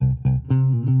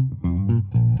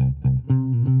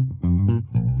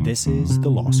This is The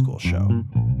Law School Show.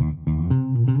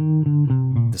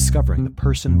 Discovering the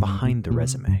person behind the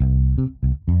resume.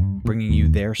 Bringing you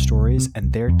their stories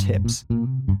and their tips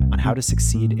on how to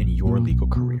succeed in your legal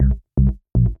career.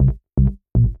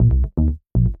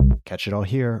 Catch it all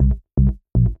here,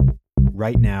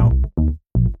 right now,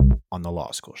 on The Law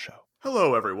School Show.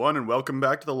 Hello, everyone, and welcome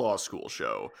back to The Law School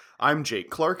Show. I'm Jake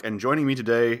Clark, and joining me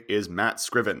today is Matt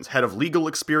Scrivens, head of legal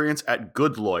experience at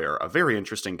Good Lawyer, a very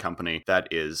interesting company that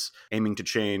is aiming to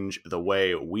change the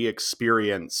way we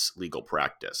experience legal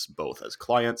practice, both as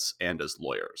clients and as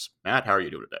lawyers. Matt, how are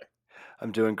you doing today?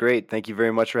 I'm doing great. Thank you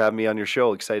very much for having me on your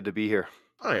show. Excited to be here.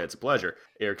 Oh, yeah, it's a pleasure.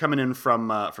 You're coming in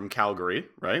from Calgary,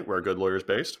 right, where Good Lawyer is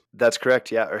based? That's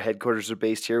correct. Yeah, our headquarters are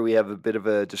based here. We have a bit of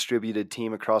a distributed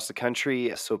team across the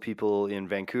country. So people in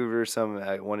Vancouver, some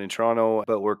one in Toronto,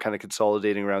 but we're kind of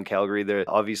consolidating around Calgary. There,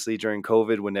 obviously, during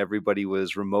COVID, when everybody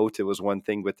was remote, it was one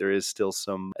thing, but there is still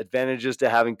some advantages to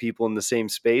having people in the same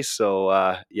space. So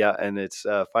and it's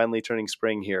finally turning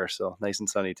spring here. So nice and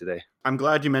sunny today. I'm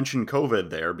glad you mentioned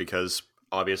COVID there because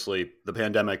obviously, the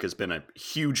pandemic has been a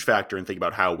huge factor in thinking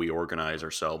about how we organize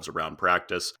ourselves around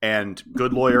practice. And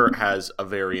Good Lawyer has a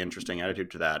very interesting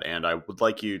attitude to that. And I would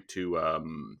like you to,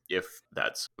 if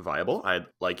that's viable, I'd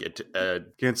like it to,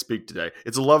 can't speak today.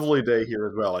 It's a lovely day here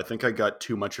as well. I think I got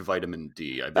too much vitamin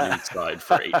D. I've been inside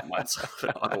for 8 months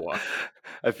in Ottawa.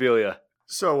 I feel you.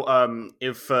 So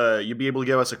if you'd be able to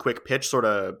give us a quick pitch, sort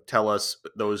of tell us,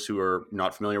 those who are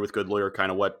not familiar with Good Lawyer,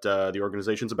 kind of what the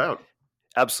organization's about.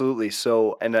 Absolutely.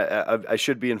 So, and I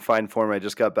should be in fine form. I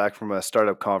just got back from a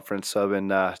startup conference. So I've been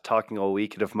talking all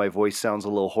week, and if my voice sounds a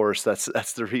little hoarse, that's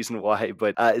the reason why.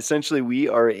 But essentially, we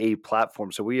are a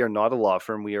platform. So we are not a law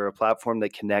firm. We are a platform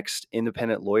that connects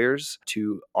independent lawyers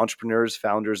to entrepreneurs,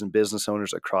 founders, and business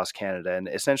owners across Canada. And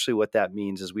essentially, what that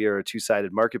means is we are a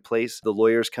two-sided marketplace. The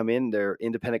lawyers come in; they're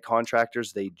independent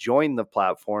contractors. They join the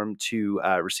platform to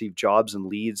receive jobs and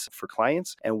leads for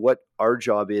clients. And what our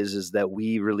job is that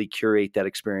we really curate that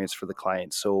experience for the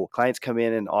clients. So clients come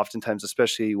in, and oftentimes,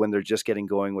 especially when they're just getting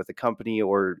going with a company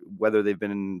or whether they've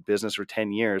been in business for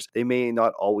 10 years, they may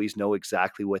not always know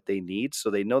exactly what they need.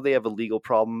 So they know they have a legal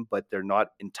problem, but they're not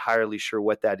entirely sure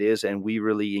what that is. And we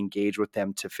really engage with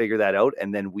them to figure that out.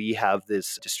 And then we have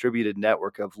this distributed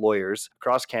network of lawyers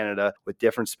across Canada with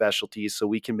different specialties, so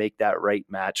we can make that right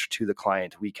match to the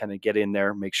client. We kind of get in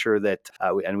there, make sure that,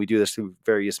 and we do this through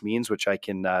various means, which I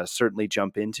can certainly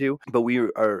jump into, but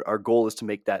our goal is to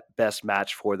make that best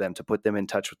match for them, to put them in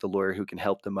touch with the lawyer who can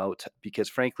help them out. Because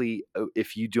frankly,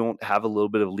 if you don't have a little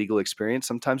bit of legal experience,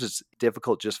 sometimes it's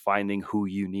difficult just finding who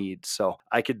you need. So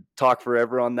I could talk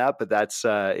forever on that, but that's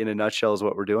in a nutshell is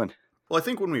what we're doing. Well, I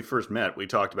think when we first met, we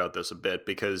talked about this a bit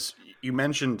because you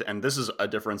mentioned, and this is a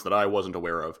difference that I wasn't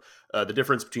aware of, the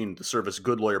difference between the service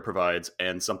Good Lawyer provides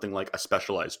and something like a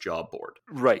specialized job board.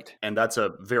 Right. And that's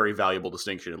a very valuable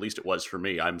distinction. At least it was for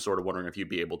me. I'm sort of wondering if you'd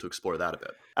be able to explore that a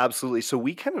bit. Absolutely. So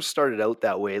we kind of started out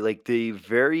that way. Like the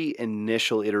very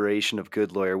initial iteration of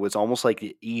Good Lawyer was almost like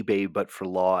the eBay, but for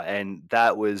law. And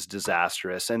that was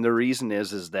disastrous. And the reason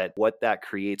is that what that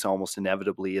creates almost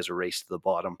inevitably is a race to the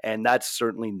bottom. And that's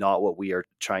certainly not what we are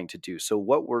trying to do. So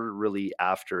what we're really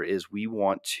after is we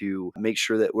want to make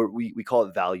sure that we call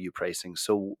it value pricing.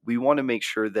 So we want to make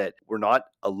sure that we're not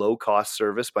a low cost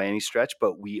service by any stretch,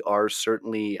 but we are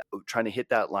certainly trying to hit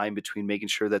that line between making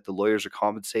sure that the lawyers are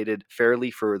compensated fairly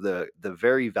for the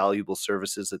very valuable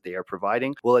services that they are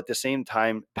providing, while at the same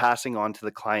time passing on to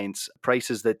the clients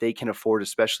prices that they can afford,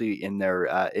 especially in their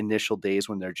initial days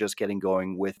when they're just getting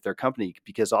going with their company.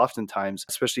 Because oftentimes,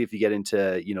 especially if you get into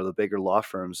the bigger law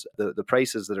firms, the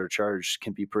prices that are charged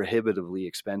can be prohibitively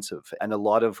expensive. And a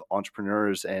lot of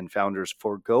entrepreneurs and founders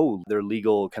forego their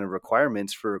legal kind of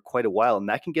requirements for quite a while, and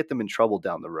that can get them in trouble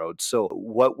down the road. So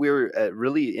what we're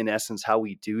really, in essence, how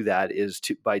we do that is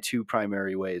by two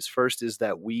primary ways. First is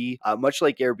that we, much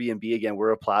like Airbnb, again,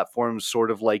 we're a platform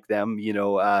sort of like them,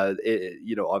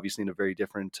 obviously in a very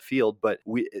different field, but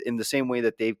we, in the same way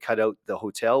that they've cut out the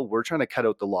hotel, we're trying to cut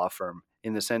out the law firm.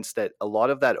 In the sense that a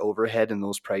lot of that overhead and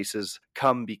those prices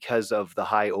come because of the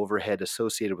high overhead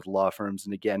associated with law firms.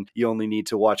 And again, you only need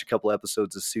to watch a couple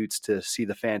episodes of Suits to see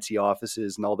the fancy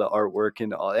offices and all the artwork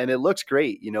and it looks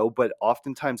great, but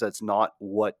oftentimes that's not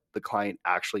what the client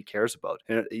actually cares about.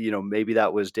 And, maybe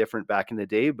that was different back in the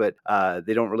day, but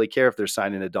they don't really care if they're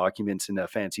signing the documents in a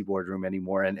fancy boardroom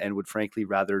anymore and would frankly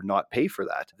rather not pay for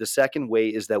that. The second way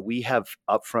is that we have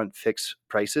upfront fixed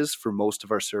prices for most of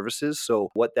our services.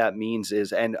 So what that means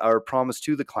is, and our promise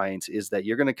to the clients is that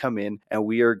you're going to come in and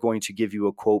we are going to give you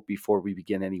a quote before we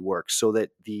begin any work so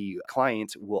that the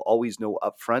client will always know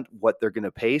upfront what they're going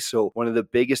to pay. So one of the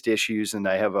biggest issues, and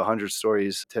I have 100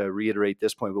 stories to reiterate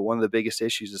this point, but one of the biggest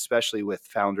issues, especially with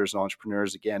founders and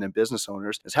entrepreneurs again and business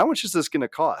owners, is how much is this going to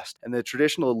cost? And the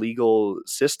traditional legal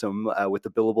system with the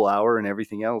billable hour and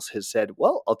everything else has said,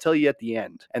 well, I'll tell you at the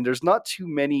end. And there's not too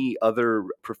many other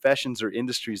professions or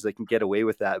industries that can get away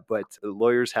with that, but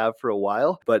lawyers have for a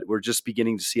while. But we're just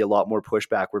beginning to see a lot more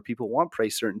pushback where people want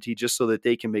price certainty just so that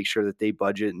they can make sure that they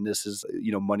budget and this is,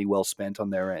 money well spent on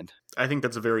their end. I think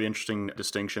that's a very interesting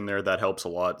distinction there. That helps a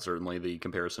lot, certainly the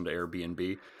comparison to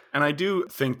Airbnb. And I do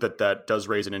think that does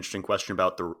raise an interesting question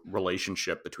about the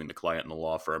relationship between the client and the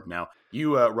law firm. Now,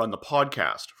 you run the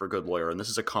podcast for Good Lawyer, and this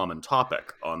is a common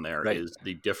topic on there, Right. is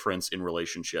the difference in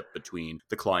relationship between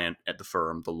the client and the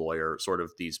firm, the lawyer, sort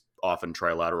of these often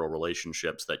trilateral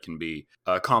relationships that can be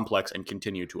complex and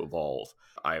continue to evolve.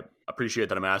 I appreciate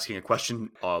that I'm asking a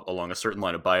question along a certain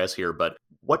line of bias here, but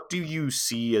what do you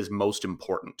see as most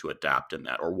important to adapt in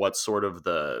that? Or what's sort of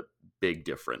the big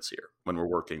difference here when we're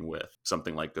working with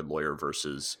something like Good Lawyer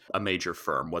versus a major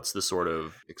firm? What's the sort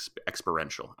of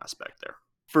experiential aspect there?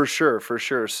 For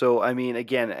sure. So, I mean,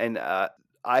 again, and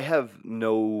I have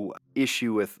no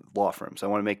issue with law firms. I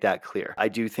want to make that clear. I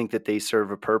do think that they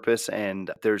serve a purpose,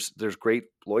 and there's great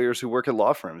lawyers who work at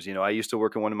law firms. I used to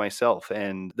work in one myself,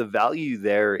 and the value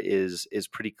there is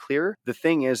pretty clear. The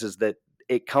thing is that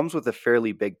it comes with a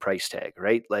fairly big price tag,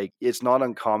 right? Like it's not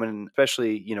uncommon,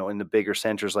 especially, in the bigger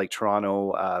centers like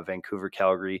Toronto, Vancouver,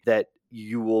 Calgary, that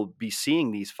you will be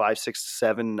seeing these $500,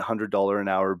 $600, $700 an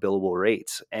hour billable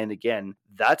rates. And again,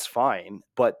 that's fine,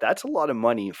 but that's a lot of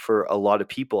money for a lot of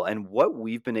people. And what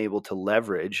we've been able to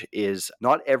leverage is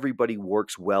not everybody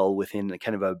works well within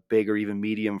kind of a big or even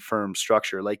medium firm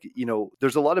structure. Like,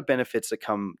 there's a lot of benefits that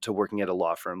come to working at a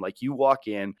law firm. Like you walk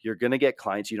in, you're going to get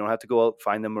clients. You don't have to go out,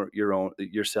 find them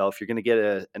yourself. You're going to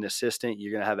get an assistant.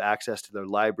 You're going to have access to their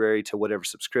library, to whatever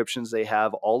subscriptions they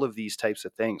have, all of these types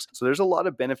of things. So there's a lot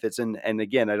of benefits. And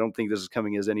again, I don't think this is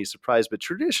coming as any surprise, but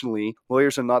traditionally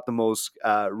lawyers are not the most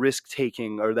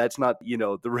risk-taking, or that's not,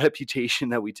 the reputation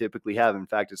that we typically have. In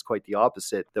fact, it's quite the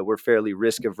opposite, that we're fairly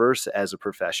risk-averse as a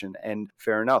profession. And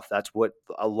fair enough. That's what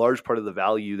a large part of the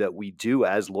value that we do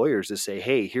as lawyers is say,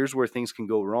 hey, here's where things can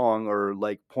go wrong, or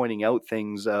like pointing out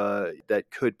things that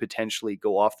could potentially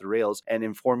go off the rails and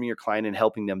informing your client and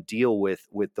helping them deal with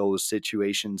those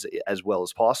situations as well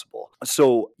as possible.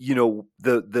 So,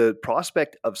 the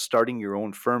prospect of starting your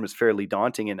own firm is fairly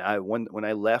daunting. And when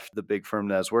I left the big firm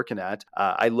that I was working at,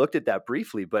 I looked at that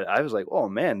briefly, but I was like, oh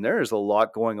man, there is a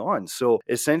lot going on. So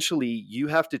essentially you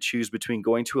have to choose between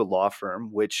going to a law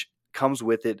firm, which comes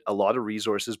with it a lot of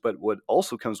resources, but what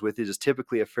also comes with it is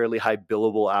typically a fairly high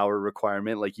billable hour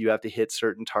requirement. Like you have to hit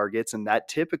certain targets, and that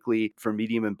typically for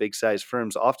medium and big size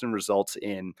firms often results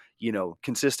in,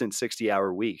 consistent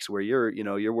 60-hour weeks where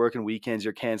you're working weekends,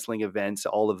 you're canceling events,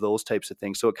 all of those types of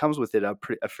things. So it comes with it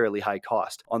a fairly high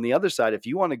cost. On the other side, if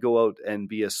you want to go out and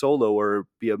be a solo or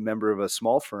be a member of a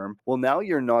small firm, well, now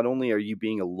you're not only are you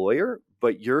being a lawyer,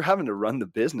 but you're having to run the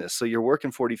business. So you're working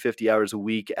 40, 50 hours a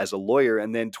week as a lawyer,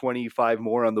 and then 25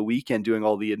 more on the weekend doing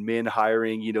all the admin,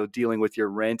 hiring, dealing with your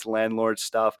rent, landlord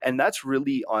stuff. And that's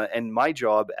really and my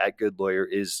job at Good Lawyer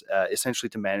is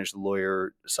essentially to manage the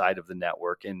lawyer side of the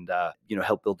network and,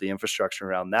 help build the infrastructure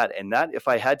around that. And that, if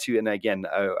I had to, and again,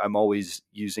 I'm always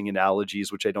using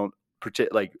analogies, which I don't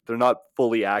like, they're not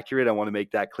fully accurate. I want to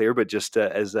make that clear, but just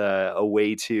as a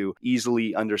way to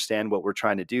easily understand what we're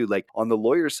trying to do. Like on the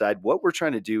lawyer side, what we're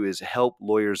trying to do is help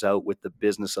lawyers out with the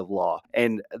business of law.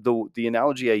 And the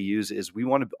analogy I use is we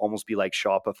want to almost be like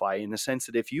Shopify in the sense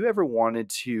that if you ever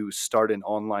wanted to start an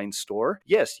online store,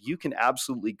 yes, you can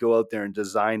absolutely go out there and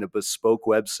design a bespoke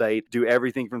website, do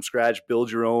everything from scratch,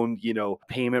 build your own,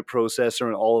 payment processor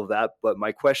and all of that. But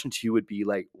my question to you would be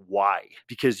like, why?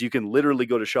 Because you can literally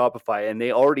go to Shopify and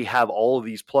they already have all of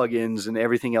these plugins and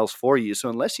everything else for you. So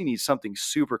unless you need something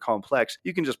super complex,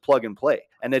 you can just plug and play.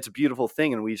 And it's a beautiful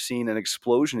thing. And we've seen an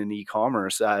explosion in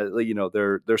e-commerce,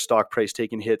 their stock price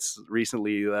taking hits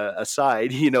recently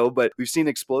aside, but we've seen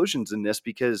explosions in this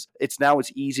because it's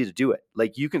easy to do it.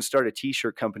 Like you can start a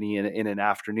t-shirt company in an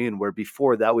afternoon, where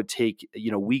before that would take,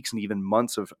 weeks and even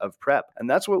months of prep. And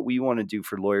that's what we want to do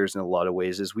for lawyers in a lot of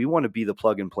ways, is we want to be the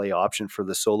plug and play option for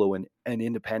the solo and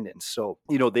independents. So,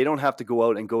 they don't have to go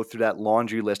out and go through that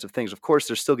laundry list of things. Of course,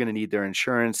 they're still going to need their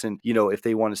insurance and, if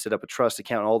they want to set up a trust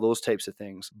account, all those types of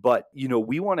things. But,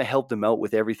 we want to help them out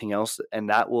with everything else. And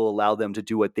that will allow them to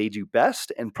do what they do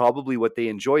best and probably what they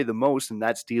enjoy the most. And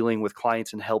that's dealing with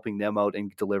clients and helping them out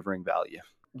and delivering value.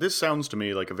 this sounds to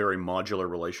me like a very modular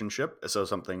relationship, so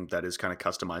something that is kind of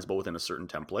customizable within a certain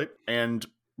template. And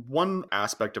one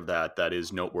aspect of that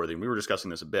is noteworthy, and we were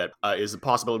discussing this a bit, is the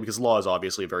possibility, because law is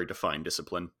obviously a very defined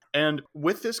discipline. And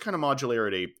with this kind of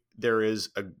modularity, there is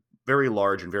a very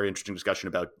large and very interesting discussion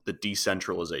about the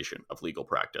decentralization of legal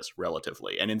practice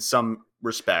relatively. And in some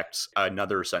respects,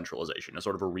 another centralization, a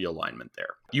sort of a realignment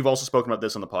there. You've also spoken about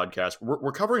this on the podcast.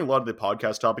 We're covering a lot of the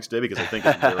podcast topics today because I think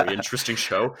it's a very interesting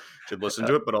show. To listen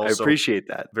to it, but I also appreciate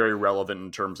that. very relevant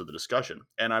in terms of the discussion.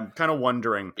 And I'm kind of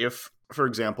wondering if, for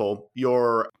example,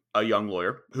 you're a young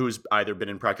lawyer who's either been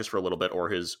in practice for a little bit or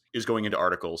is going into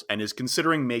articles and is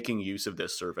considering making use of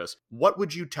this service. What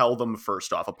would you tell them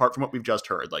first off, apart from what we've just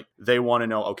heard? Like, they want to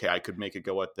know, okay, I could make a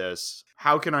go at this.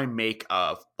 How can I make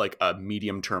a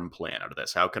medium-term plan out of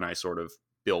this? How can I sort of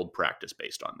build practice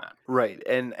based on that? Right.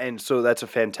 And so that's a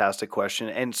fantastic question.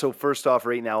 And so first off,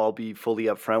 right now, I'll be fully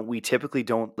upfront. We typically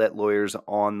don't let lawyers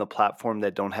on the platform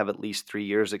that don't have at least 3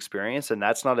 years experience. And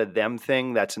that's not a them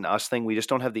thing. That's an us thing. We just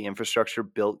don't have the infrastructure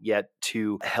built yet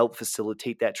to help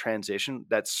facilitate that transition.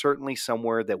 That's certainly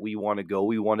somewhere that we want to go.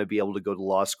 We want to be able to go to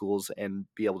law schools and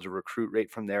be able to recruit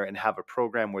right from there and have a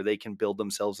program where they can build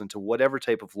themselves into whatever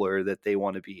type of lawyer that they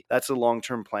want to be. That's a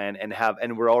long-term plan,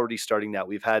 and we're already starting that.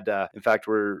 We've had, in fact,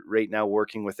 we're right now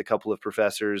working with a couple of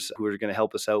professors who are going to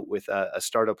help us out with a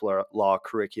startup law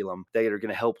curriculum that are going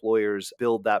to help lawyers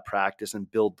build that practice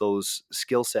and build those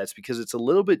skill sets, because it's a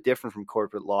little bit different from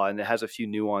corporate law and it has a few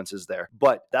nuances there.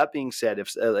 But that being said,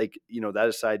 if that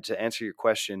aside, to answer your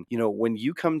question, when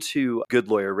you come to Good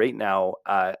Lawyer right now,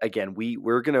 again,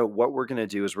 we're gonna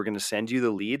do is we're gonna send you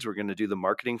the leads. We're gonna do the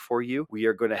marketing for you. We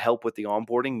are going to help with the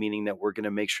onboarding, meaning that we're going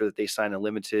to make sure that they sign a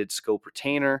limited scope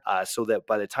retainer, so that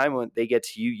by the time when they get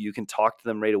to you, you can talk to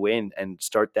them right away and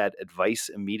start that advice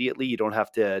immediately. You don't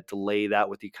have to delay that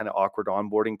with the kind of awkward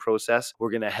onboarding process.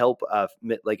 We're going to help,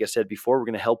 like I said before, we're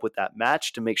going to help with that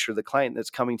match to make sure the client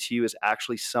that's coming to you is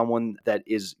actually someone that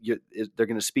they're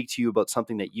going to speak to you about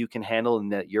something that you can handle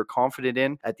and that you're confident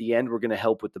in. At the end, we're going to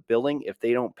help with the billing. If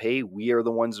they don't pay, we are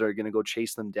the ones that are going to go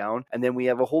chase them down. And then we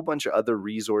have a whole bunch of other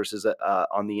resources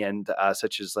on the end,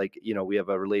 such as we have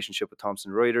a relationship with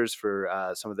Thomson Reuters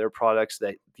for some of their products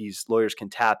that these lawyers can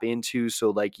tap into.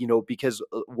 So because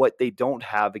what they don't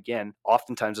have, again,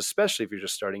 oftentimes, especially if you're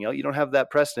just starting out, you don't have that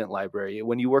precedent library.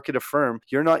 When you work at a firm,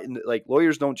 you're not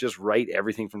lawyers don't just write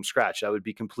everything from scratch. That would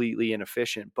be completely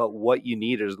inefficient. But what you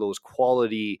need is those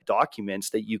quality documents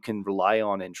that you can rely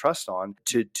on and trust on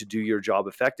to do your job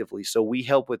effectively. So we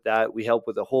help with that. We help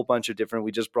with a whole bunch of different,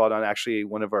 we just brought on actually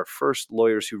one of our first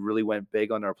lawyers who really went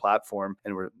big on our platform,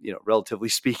 and we're, relatively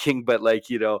speaking, but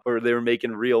or they were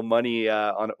making real money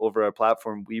over our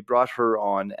platform. We brought her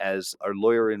on as our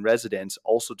lawyer in residence,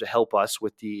 also to help us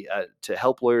with to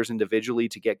help lawyers individually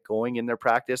to get going in their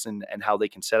practice and how they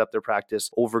can set up their practice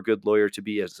over Good Lawyer to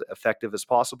be as effective as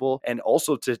possible. And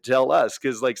also to tell us,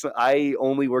 because I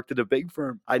only worked at a big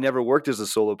firm. I never worked as a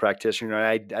solo practitioner,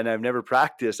 and I've never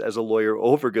practiced as a lawyer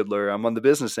over Good Lawyer. I'm on the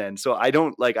business end. So I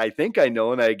don't I think I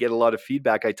know, and I get a lot of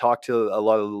feedback. I talk to a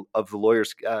lot of the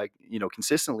lawyers,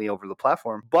 consistently over the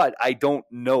platform, but I don't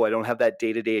know. I don't have that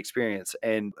day-to-day experience.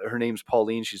 And her name's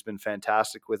Pauline. She's been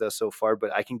fantastic with us so far,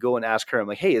 but I can go and ask her. I'm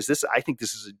like, hey, I think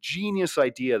this is a genius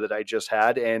idea that I just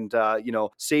had. And,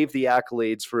 save the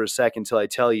accolades for a second till I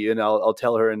tell you, and I'll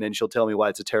tell her, and then she'll tell me why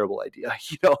it's a terrible idea,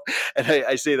 and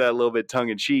I say that a little bit tongue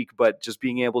in cheek, but just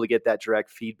being able to get that direct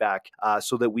feedback,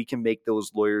 so that we can make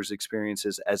those lawyers'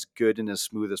 experiences as good and as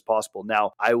smooth as possible.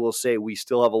 Now, I will say we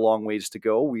still have a long ways to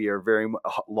go. We are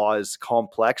law is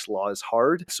complex, law is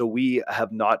hard. So we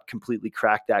have not completely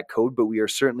cracked that code, but we are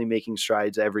certainly making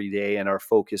strides every day. And our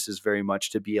focus is very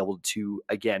much to be able to,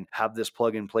 again, have this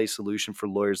plug and play solution for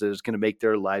lawyers that is going to make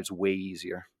their lives way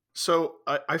easier. So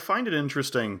I find it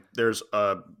interesting. There's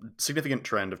a significant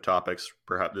trend of topics.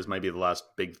 Perhaps this might be the last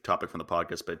big topic from the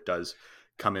podcast, but it does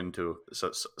come into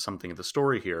something of the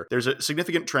story here. There's a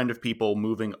significant trend of people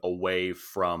moving away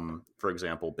from, for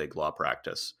example, big law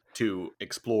practice to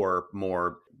explore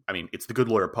more. I mean, it's the Good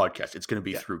Lawyer podcast. It's going to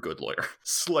be through Good Lawyer.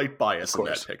 Slight bias in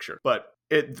that picture. But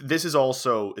this is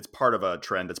also, it's part of a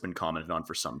trend that's been commented on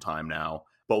for some time now,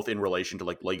 both in relation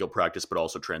to legal practice, but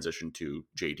also transition to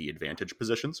JD Advantage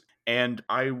positions. And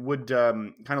I would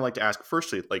kind of like to ask,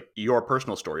 firstly, your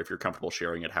personal story, if you're comfortable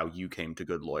sharing it, how you came to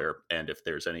Good Lawyer, and if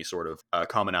there's any sort of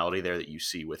commonality there that you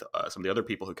see with some of the other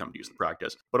people who come to use the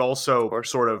practice, but also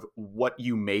sort of what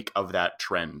you make of that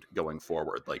trend going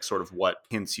forward, sort of what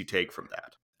hints you take from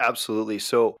that. Absolutely.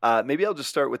 So maybe I'll just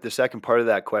start with the second part of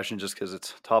that question, just because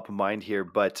it's top of mind here.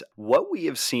 But what we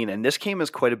have seen, and this came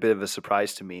as quite a bit of a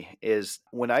surprise to me, is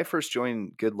when I first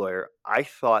joined Good Lawyer, I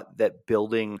thought that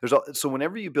building so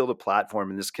whenever you build a platform,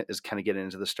 and this is kind of getting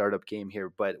into the startup game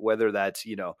here, but whether that's,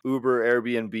 Uber,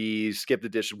 Airbnb, Skip the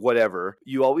Dish, whatever,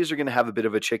 you always are going to have a bit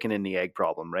of a chicken and the egg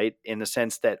problem, right? In the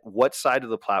sense that what side of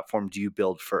the platform do you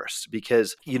build first?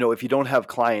 Because, if you don't have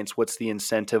clients, what's the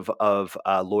incentive of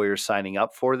lawyers signing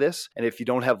up for this? And if you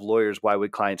don't have lawyers, why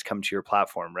would clients come to your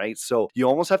platform, right? So you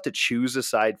almost have to choose a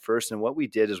side first. And what we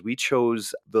did is we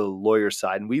chose the lawyer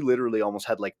side, and we literally almost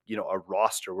had a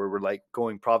roster where we're like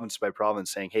going province by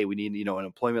province saying, hey, we need, an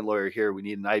employment lawyer here. We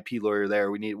need an IP lawyer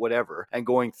there. We need whatever, and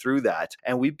going through that.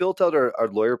 And we built out our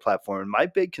lawyer platform. And my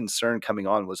big concern coming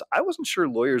on was I wasn't sure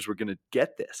lawyers were going to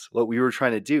get this, what we were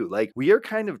trying to do. Like, we are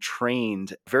kind of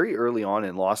trained very early on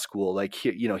in law school. Like,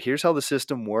 here's how the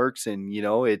system works. And,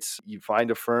 it's, you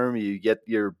find a firm, you get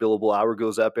your billable hour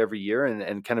goes up every year,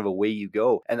 and kind of away you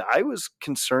go. And I was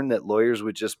concerned that lawyers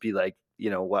would just be like,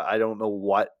 I don't know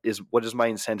what is my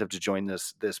incentive to join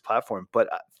this platform. But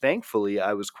thankfully,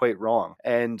 I was quite wrong.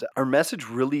 And our message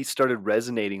really started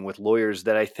resonating with lawyers,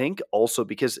 that I think also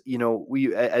because,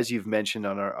 we, as you've mentioned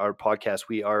on our podcast,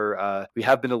 we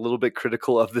have been a little bit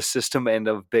critical of the system and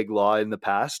of big law in the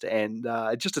past, and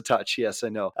just a touch. Yes, I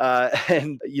know.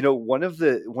 And, one of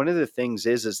the things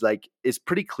is like, it's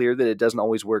pretty clear that it doesn't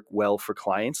always work well for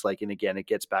clients. Like, and again, it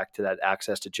gets back to that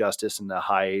access to justice and the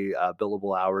high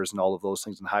billable hours and all of those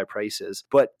things and high prices.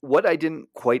 But what I didn't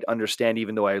quite understand,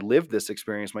 even though I lived this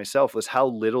experience myself, was how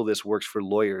little this works for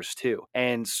lawyers too.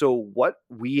 And so what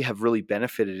we have really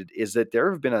benefited is that there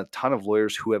have been a ton of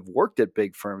lawyers who have worked at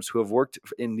big firms, who have worked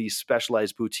in these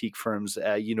specialized boutique firms,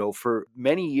 for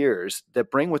many years,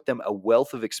 that bring with them a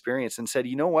wealth of experience, and said,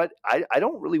 you know what, I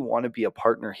don't really want to be a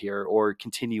partner here or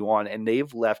continue on. And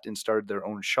they've left and started their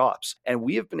own shops. And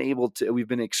we've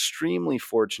been extremely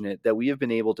fortunate that we have been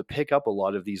able to pick up a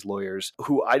lot of these lawyers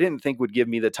who I didn't think would give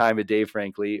me the time of day,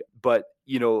 frankly. But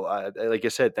like I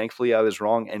said, thankfully I was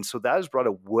wrong. And so that has brought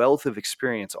a wealth of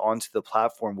experience onto the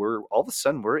platform, where all of a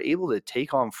sudden we're able to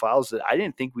take on files that I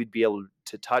didn't think we'd be able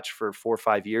to touch for 4 or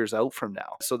 5 years out from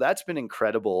now. So that's been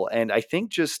incredible. And I think,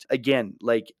 just again,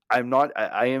 like, I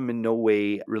am in no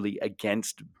way really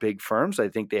against big firms. I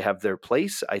think they have their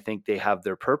place. I think they have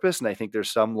their purpose. And I think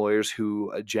there's some lawyers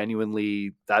who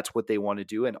genuinely, that's what they want to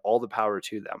do, and all the power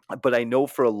to them. But I know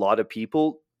for a lot of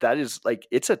people, that is like,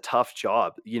 it's a tough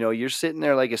job. You're sitting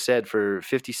there, like I said, for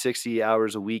 50, 60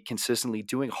 hours a week, consistently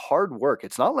doing hard work.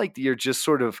 It's not like you're just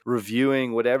sort of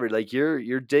reviewing whatever, like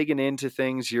you're digging into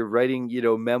things, you're writing,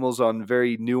 memos on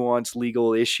very nuanced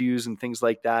legal issues and things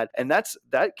like that. And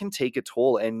that can take a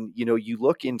toll. And, you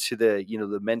look into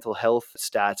the mental health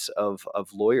stats of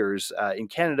lawyers in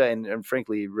Canada, and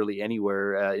frankly, really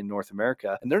anywhere in North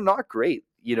America, and they're not great.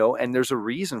 And there's a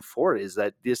reason for it, is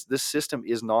that this system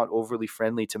is not overly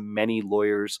friendly to many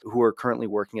lawyers who are currently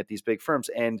working at these big firms.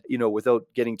 And, without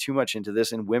getting too much into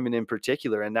this, and women in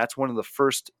particular, and that's one of the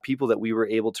first people that we were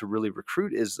able to really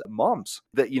recruit, is moms.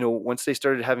 That, once they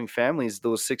started having families,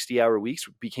 those 60-hour weeks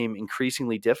became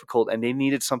increasingly difficult, and they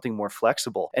needed something more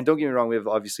flexible. And don't get me wrong, we have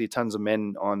obviously tons of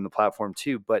men on the platform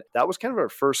too, but that was kind of our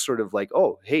first sort of like,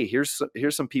 oh, hey, here's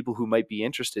some people who might be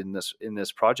interested in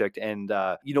this project. And,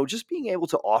 just being able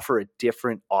to offer a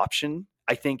different option,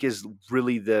 I think, is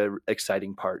really the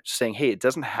exciting part. Saying, hey, it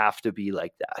doesn't have to be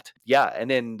like that. Yeah. And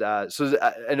then,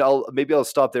 I'll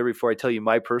stop there before I tell you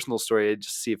my personal story,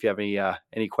 just see if you have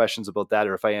any questions about that,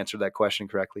 or if I answered that question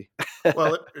correctly.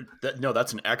 Well, no,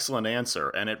 that's an excellent answer.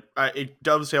 And it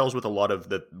dovetails with a lot of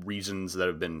the reasons that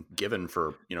have been given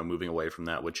for, moving away from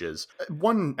that, which is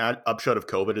one upshot of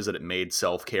COVID is that it made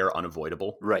self-care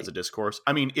unavoidable as a discourse.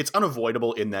 I mean, it's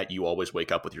unavoidable in that you always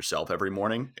wake up with yourself every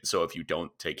morning. So if you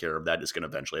don't take care of that, it's going to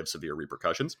eventually have severe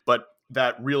repercussions. But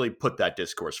that really put that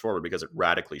discourse forward, because it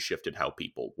radically shifted how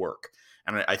people work.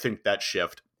 And I think that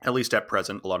shift, at least at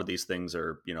present, a lot of these things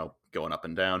are, going up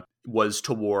and down, was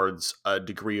towards a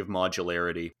degree of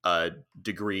modularity, a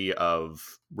degree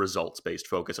of results-based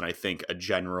focus, and I think a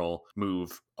general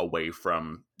move away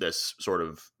from this sort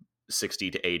of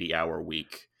 60 to 80 hour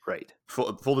week. Right.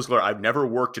 Full disclosure, I've never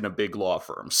worked in a big law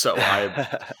firm, so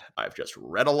I've just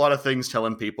read a lot of things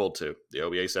telling people to. The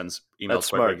OBA sends emails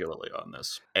quite regularly on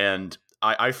this. And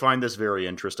I find this very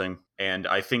interesting, and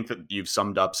I think that you've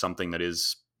summed up something that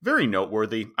is very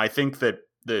noteworthy. I think that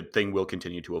the thing will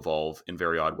continue to evolve in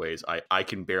very odd ways. I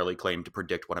can barely claim to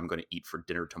predict what I'm going to eat for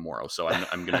dinner tomorrow. So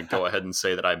I'm going to go ahead and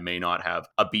say that I may not have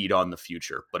a beat on the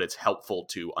future, but it's helpful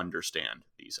to understand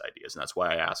these ideas. And that's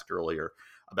why I asked earlier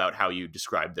about how you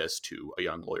describe this to a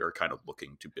young lawyer kind of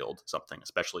looking to build something,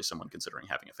 especially someone considering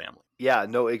having a family. Yeah,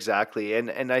 no, exactly.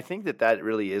 And I think that that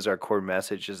really is our core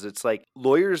message is it's like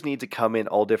lawyers need to come in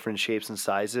all different shapes and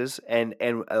sizes and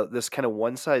this kind of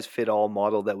one size fit all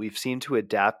model that we've seemed to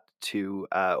adapt to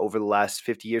over the last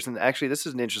 50 years. And actually, this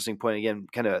is an interesting point. Again,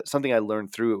 kind of something I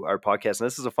learned through our podcast. And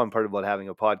this is a fun part about having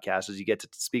a podcast is you get to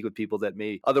speak with people that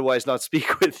may otherwise not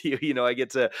speak with you. You know, I get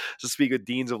to speak with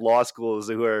deans of law schools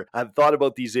who have thought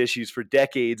about these issues for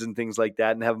decades and things like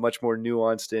that and have much more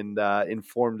nuanced and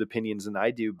informed opinions than I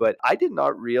do. But I did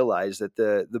not realize that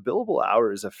the billable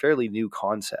hour is a fairly new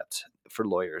concept for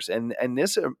lawyers. And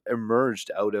this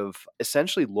emerged out of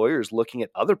essentially lawyers looking at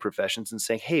other professions and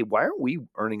saying, hey, why aren't we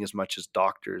earning as much as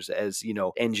doctors, as, you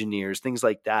know, engineers, things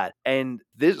like that? And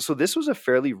this was a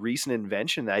fairly recent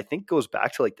invention that I think goes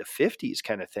back to like the 50s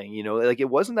kind of thing, you know, like it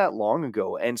wasn't that long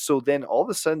ago. And so then all of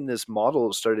a sudden this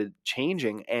model started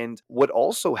changing. And what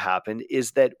also happened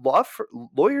is that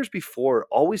lawyers before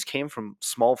always came from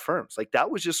small firms. Like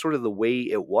that was just sort of the way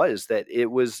it was, that it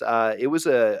was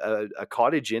a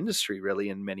cottage industry really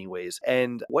in many ways.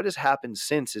 And what has happened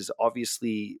since is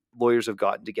obviously lawyers have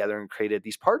gotten together and created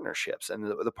these partnerships and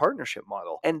the partnership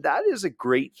model. And that is a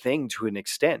great thing to an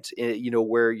extent, you know,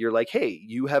 where you're like, hey,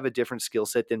 you have a different skill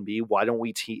set than me. Why don't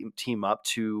we team up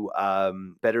to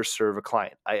better serve a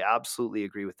client? I absolutely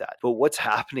agree with that. But what's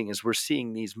happening is we're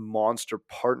seeing these monster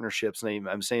partnerships. And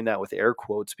I'm saying that with air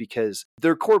quotes because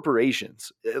they're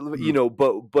corporations, you know,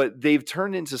 but they've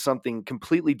turned into something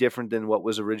completely different than what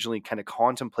was originally kind of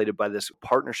contemplated by this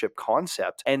partnership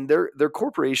concept. And they're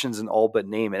corporations in all but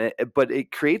name. But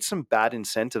it creates some bad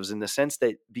incentives in the sense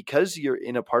that because you're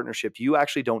in a partnership, you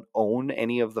actually don't own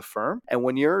any of the firm. And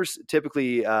when you're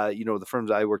typically, you know, the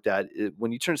firms I worked at,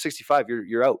 when you turn 65,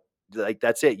 you're out. Like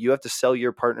that's it. You have to sell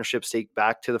your partnership stake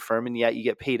back to the firm, and yet you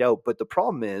get paid out. But the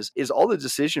problem is all the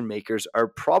decision makers are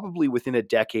probably within a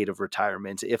decade of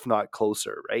retirement, if not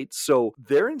closer, right? So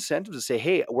their incentive to say,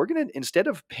 hey, we're going to, instead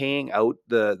of paying out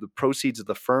the proceeds of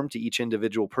the firm to each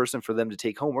individual person for them to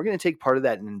take home, we're going to take part of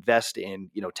that and invest in,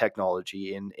 you know,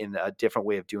 technology, in a different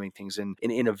way of doing things, in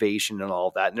innovation and all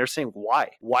of that. And they're saying, why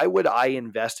would I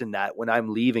invest in that when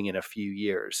I'm leaving in a few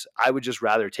years? I would just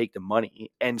rather take the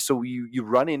money. And so you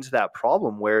run into that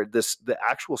problem where the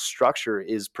actual structure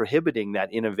is prohibiting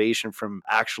that innovation from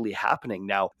actually happening.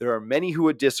 Now, there are many who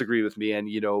would disagree with me, and,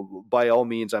 you know, by all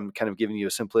means, I'm kind of giving you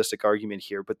a simplistic argument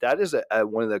here, but that is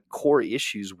one of the core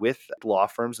issues with law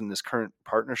firms in this current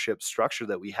partnership structure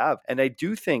that we have. And I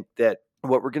do think that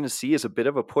what we're going to see is a bit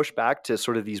of a pushback to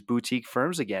sort of these boutique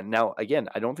firms again. Now, again,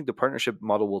 I don't think the partnership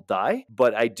model will die,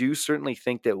 but I do certainly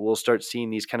think that we'll start seeing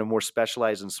these kind of more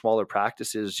specialized and smaller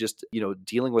practices just, you know,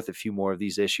 dealing with a few more of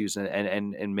these issues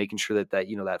and making sure that,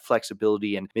 you know, that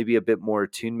flexibility and maybe a bit more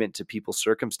attunement to people's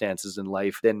circumstances in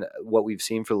life than what we've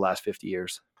seen for the last 50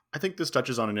 years. I think this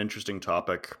touches on an interesting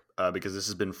topic because this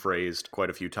has been phrased quite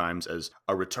a few times as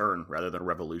a return rather than a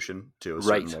revolution to a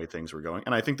certain way things were going.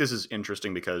 And I think this is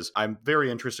interesting because I'm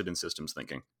very interested in systems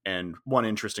thinking. And one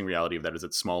interesting reality of that is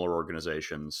that smaller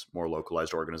organizations, more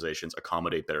localized organizations,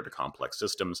 accommodate better to complex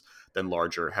systems than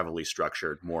larger, heavily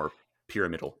structured, more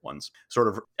pyramidal ones. Sort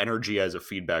of energy as a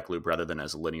feedback loop rather than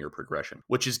as a linear progression,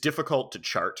 which is difficult to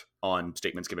chart on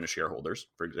statements given to shareholders,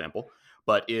 for example,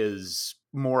 but is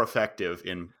more effective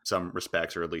in some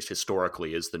respects, or at least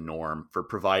historically is the norm for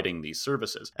providing these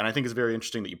services. And I think it's very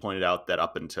interesting that you pointed out that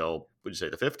up until, would you say,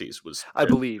 the 50s was... I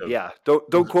believe, yeah.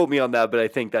 Don't quote me on that, but I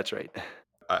think that's right.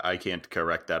 I can't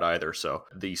correct that either. So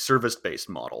the service-based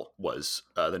model was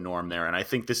the norm there. And I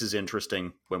think this is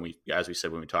interesting when we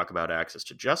talk about access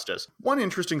to justice. One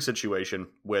interesting situation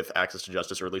with access to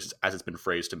justice, or at least as it's been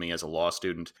phrased to me as a law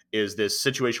student, is this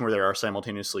situation where there are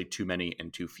simultaneously too many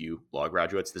and too few law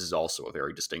graduates. This is also a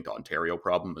very distinct Ontario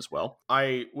problem as well.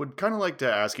 I would kind of like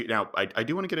to ask you, now, I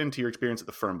do want to get into your experience at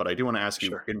the firm, but I do want to ask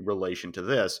you in relation to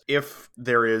this, if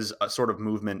there is a sort of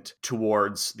movement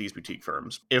towards these boutique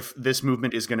firms, if this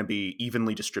movement is going to be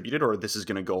evenly distributed, or this is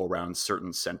going to go around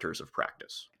certain centers of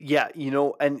practice. Yeah, you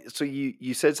know, and so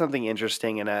you said something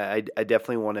interesting, and I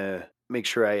definitely want to make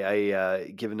sure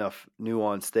I give enough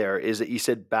nuance there, is that you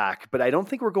said back, but I don't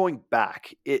think we're going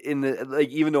back in the, like,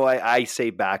 even though I say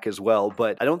back as well,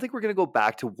 but I don't think we're going to go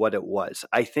back to what it was.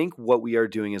 I think what we are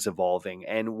doing is evolving,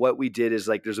 and what we did is,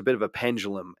 like, there's a bit of a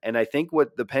pendulum, and I think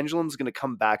what the pendulum is going to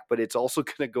come back, but it's also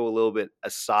going to go a little bit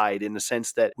aside, in the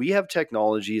sense that we have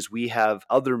technologies, we have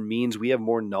other means, we have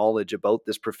more knowledge about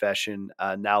this profession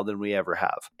now than we ever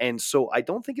have. And so I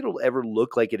don't think it'll ever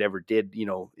look like it ever did,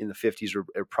 in the 50s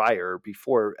or prior or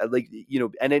before,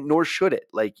 and nor should it.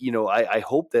 Like, I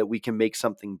hope that we can make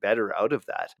something better out of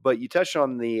that. But you touched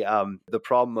on the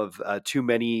problem of too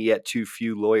many yet too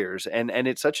few lawyers, and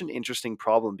it's such an interesting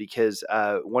problem, because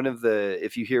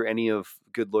if you hear any of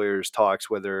Good Lawyers talks,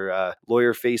 whether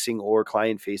lawyer facing or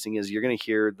client facing, is you're going to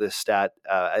hear the stat,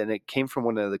 and it came from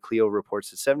one of the Clio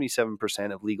reports, that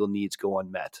 77% of legal needs go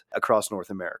unmet across North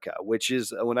America, which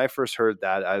is, when I first heard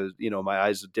that, I was, my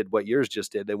eyes did what yours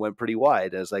just did. They went pretty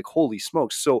wide. I was like, holy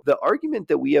smokes. So the argument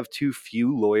that we have too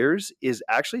few lawyers is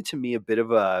actually, to me, a bit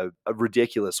of a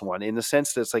ridiculous one, in the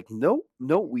sense that it's like, no,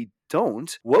 we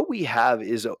don't. What we have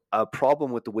is a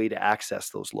problem with the way to access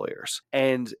those lawyers.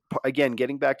 And again,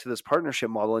 getting back to this partnership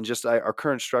model and just our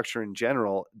current structure in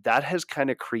general, that has kind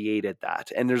of created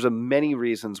that. And there's many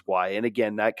reasons why. And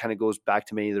again, that kind of goes back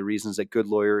to many of the reasons that Good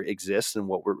Lawyer exists and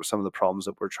what were some of the problems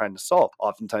that we're trying to solve.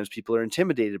 Oftentimes people are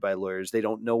intimidated by lawyers. They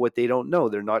don't know what they don't know.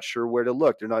 They're not sure where to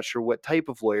look. They're not sure what type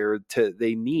of lawyer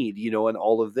they need, and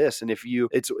all of this. And if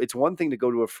it's one thing to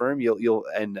go to a firm, you'll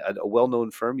and a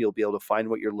well-known firm, you'll be able to find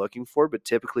what you're looking for, but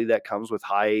typically that comes with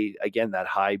that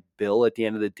high bill at the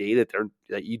end of the day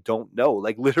that you don't know.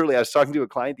 Like, literally, I was talking to a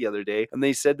client the other day, and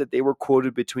they said that they were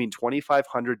quoted between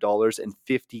 $2,500 and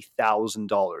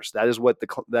 $50,000.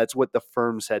 That's what the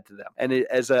firm said to them. And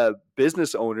as a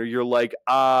business owner, you're like,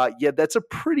 yeah, that's a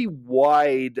pretty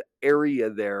wide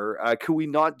area there. Could we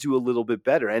not do a little bit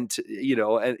better? And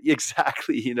and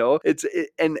exactly,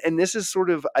 and this is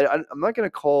sort of, I'm not going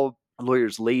to call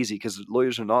lawyers lazy, because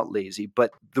lawyers are not lazy,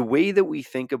 but the way that we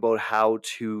think about how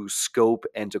to scope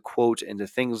and to quote and to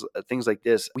things like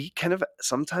this, we kind of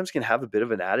sometimes can have a bit of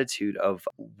an attitude of,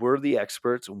 we're the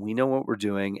experts, we know what we're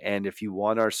doing, and if you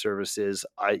want our services,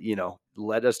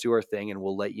 let us do our thing and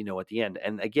we'll let you know at the end.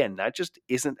 And again, that just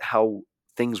isn't how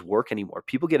things work anymore.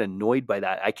 People get annoyed by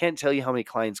that. I can't tell you how many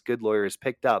clients Good Lawyers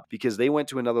picked up because they went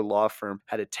to another law firm,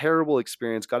 had a terrible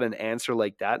experience, got an answer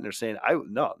like that, and they're saying,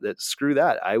 screw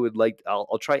that.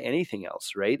 I'll try anything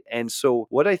else, right? And so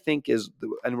what I think is,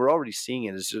 and we're already seeing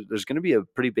it, is there's going to be a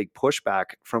pretty big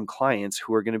pushback from clients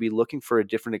who are going to be looking for a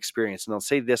different experience. And I'll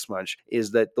say this much,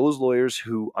 is that those lawyers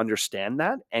who understand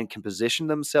that and can position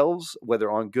themselves, whether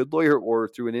on Good Lawyer or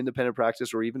through an independent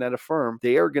practice or even at a firm,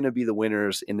 they are going to be the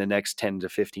winners in the next 10 to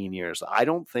 15 years. I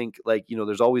don't think,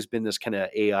 there's always been this kind of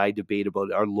AI debate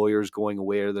about, are lawyers going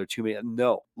away? Are there too many?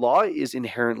 No, law is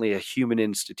inherently a human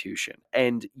institution.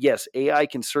 And yes, AI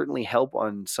can certainly help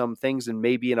on some things. And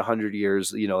maybe in 100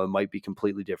 years, it might be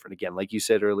completely different. Again, like you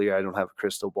said earlier, I don't have a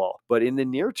crystal ball, but in the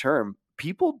near term,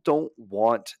 people don't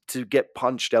want to get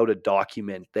punched out a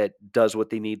document that does what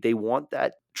they need. They want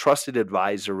that trusted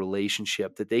advisor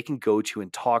relationship that they can go to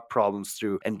and talk problems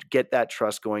through and get that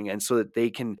trust going, and so that they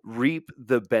can reap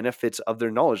the benefits of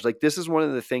their knowledge. Like, this is one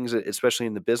of the things that, especially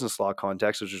in the business law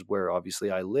context, which is where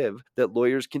obviously I live, that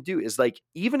lawyers can do is, like,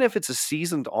 even if it's a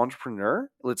seasoned entrepreneur,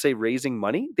 let's say raising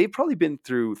money, they've probably been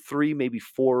through 3, maybe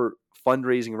 4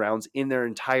 fundraising rounds in their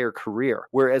entire career.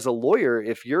 Whereas a lawyer,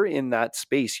 if you're in that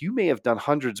space, you may have done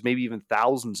hundreds, maybe even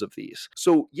thousands of these.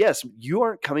 So yes, you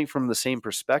aren't coming from the same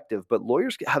perspective, but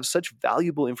lawyers have such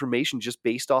valuable information just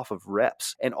based off of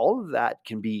reps. And all of that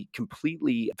can be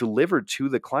completely delivered to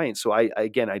the client. So I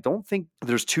don't think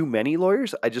there's too many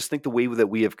lawyers. I just think the way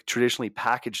that we have traditionally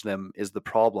packaged them is the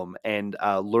problem. And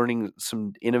learning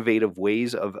some innovative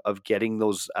ways of getting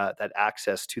those that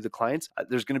access to the clients,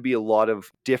 there's going to be a lot of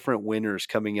different winners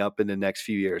coming up in the next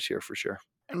few years here for sure.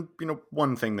 And,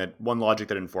 one logic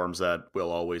that informs that will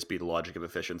always be the logic of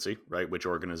efficiency, right? Which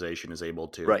organization is able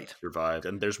to survive.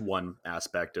 And there's one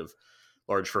aspect of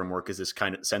large firm work is this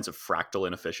kind of sense of fractal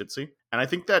inefficiency. And I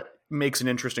think that makes an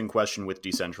interesting question with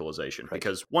decentralization,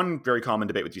 because one very common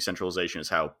debate with decentralization is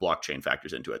how blockchain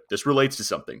factors into it. This relates to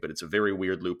something, but it's a very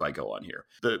weird loop I go on here.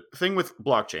 The thing with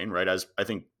blockchain, right, as I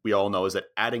think we all know, is that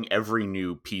adding every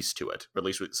new piece to it, or at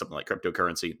least with something like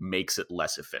cryptocurrency, makes it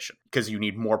less efficient because you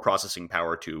need more processing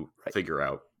power to figure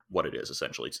out what it is,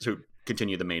 essentially, to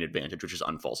continue the main advantage, which is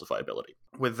unfalsifiability.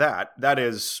 With that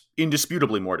is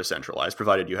indisputably more decentralized,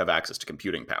 provided you have access to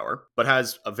computing power, but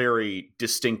has a very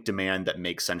distinct demand that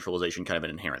makes centralization kind of an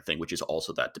inherent thing, which is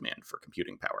also that demand for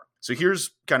computing power. So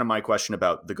here's kind of my question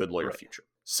about the Good Lawyer future.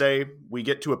 say we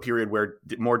get to a period where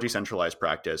more decentralized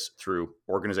practice through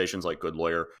organizations like Good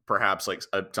Lawyer, perhaps like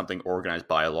something organized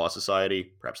by a law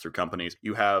society, perhaps through companies,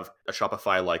 you have a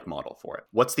Shopify-like model for it.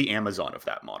 What's the Amazon of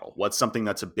that model? What's something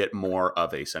that's a bit more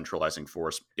of a centralizing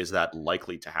force? Is that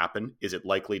likely to happen? Is it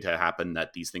likely to happen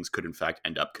that these things could in fact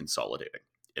end up consolidating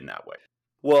in that way?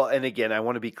 Well, and again, I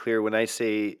want to be clear when I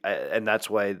say, and that's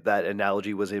why that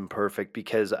analogy was imperfect,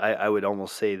 because I would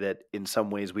almost say that in some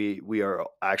ways we are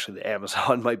actually, the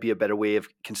Amazon might be a better way of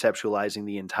conceptualizing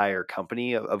the entire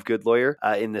company of Good Lawyer,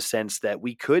 in the sense that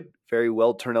we could very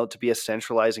well turn out to be a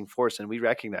centralizing force, and we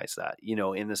recognize that,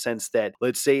 in the sense that,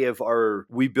 let's say if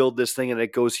we build this thing and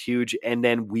it goes huge, and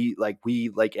then we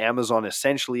like Amazon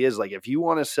essentially is like, if you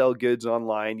want to sell goods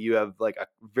online, you have like a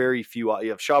very few,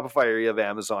 you have Shopify or you have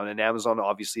Amazon, and Amazon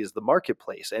obviously is the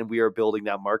marketplace, and we are building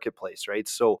that marketplace, right?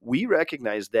 So we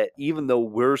recognize that even though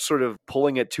we're sort of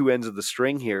pulling at two ends of the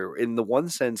string here, in the one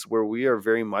sense where we are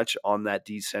very much on that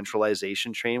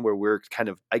decentralization train, where we're kind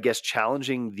of, I guess,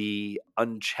 challenging the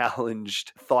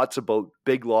unchallenged thoughts about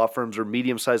big law firms or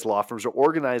medium-sized law firms, or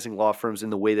organizing law firms in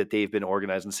the way that they've been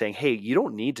organized, and saying, hey, you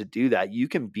don't need to do that. You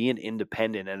can be an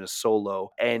independent and a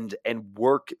solo and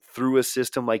work through a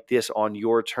system like this on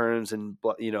your terms, and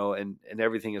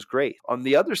everything is great. On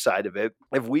the other side of it,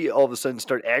 if we all of a sudden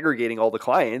start aggregating all the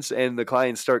clients, and the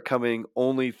clients start coming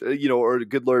only, or a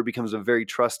Good Lawyer becomes a very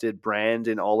trusted brand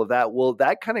and all of that, well,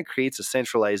 that kind of creates a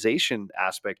centralization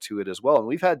aspect to it as well. And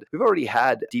we've already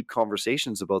had deep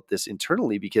conversations about this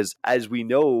internally, because as we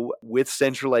know, with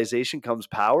centralization comes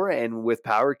power, and with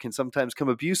power can sometimes come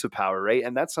abuse of power, right?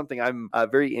 And that's something I'm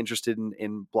very interested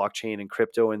in blockchain and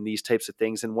crypto and these types of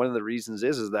things. And one of the reasons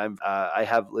is that I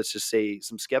have, let's just say,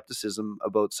 some skepticism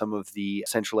about some of the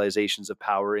centralizations of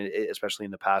power, especially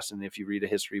in the past. And if you read a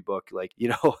history book, like,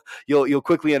 you'll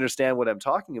quickly understand what I'm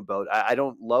talking about. I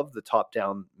don't love the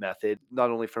top-down method,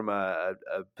 not only from a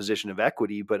position of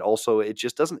equity, but also it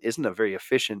just isn't a very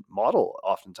efficient model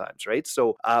oftentimes, right?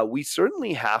 So we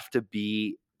certainly have to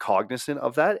be cognizant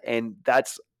of that, and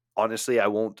that's, honestly, I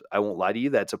won't lie to you,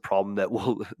 that's a problem that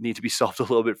will need to be solved a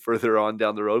little bit further on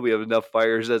down the road. We have enough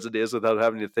fires as it is without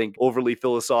having to think overly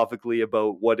philosophically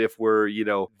about what if we're,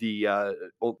 the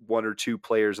one or two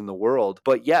players in the world.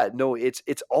 But yeah, no, it's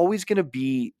always going to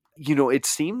be, it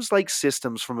seems like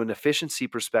systems from an efficiency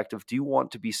perspective do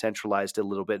want to be centralized a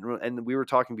little bit. And we were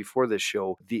talking before this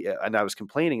show, and I was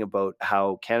complaining about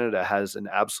how Canada has an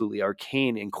absolutely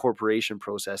arcane incorporation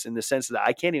process, in the sense that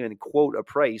I can't even quote a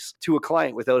price to a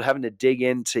client without having to dig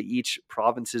into each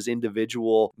province's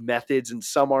individual methods. And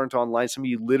some aren't online. Some of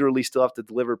you literally still have to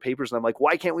deliver papers. And I'm like,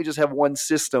 why can't we just have one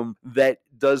system that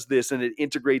does this and it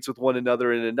integrates with one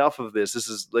another? And enough of this. This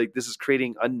is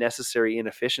creating unnecessary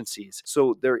inefficiencies.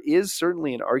 So there is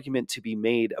certainly an argument to be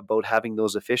made about having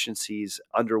those efficiencies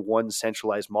under one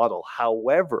centralized model.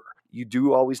 However, you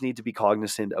do always need to be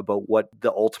cognizant about what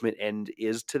the ultimate end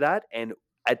is to that. And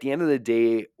at the end of the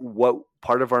day, what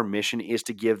part of our mission is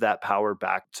to give that power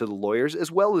back to the lawyers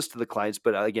as well as to the clients.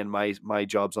 But again, my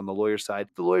job's on the lawyer side.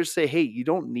 The lawyers say, hey, you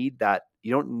don't need that.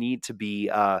 You don't need to be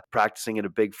practicing at a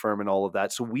big firm and all of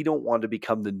that. So we don't want to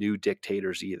become the new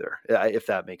dictators either, if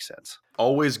that makes sense.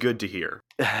 Always good to hear.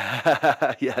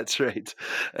 Yeah, that's right.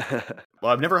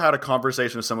 Well, I've never had a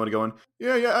conversation with someone going,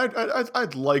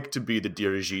 I'd like to be the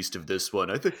dirigiste of this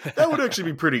one. I think that would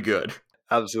actually be pretty good.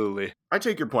 Absolutely. I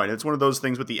take your point. It's one of those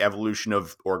things with the evolution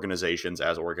of organizations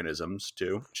as organisms,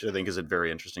 too, which I think is a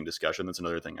very interesting discussion. That's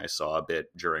another thing I saw a bit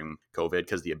during COVID,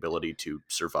 because the ability to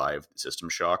survive system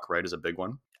shock, right, is a big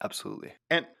one. Absolutely.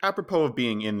 And apropos of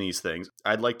being in these things,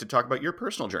 I'd like to talk about your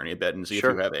personal journey a bit and see if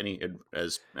you have any,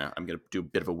 I'm going to do a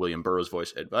bit of a William Burroughs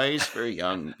voice, advice for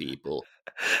young people.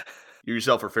 You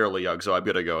yourself are fairly young, so I'm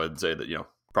going to go and say that,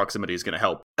 proximity is going to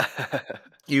help.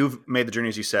 You've made the journey,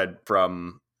 as you said,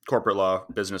 from corporate law,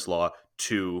 business law,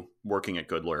 to working at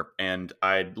Good Lawyer. And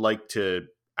I'd like to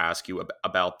ask you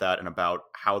about that, and about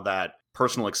how that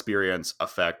personal experience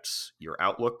affects your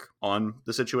outlook on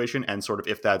the situation, and sort of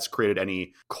if that's created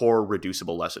any core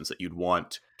reducible lessons that you'd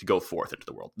want to go forth into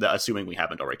the world, assuming we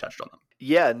haven't already touched on them.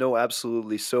 Yeah, no,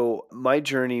 absolutely. So my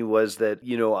journey was that,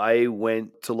 I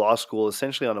went to law school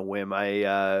essentially on a whim.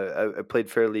 I played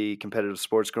fairly competitive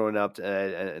sports growing up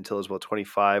until I was about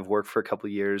 25, worked for a couple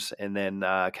of years, and then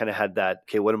kind of had that,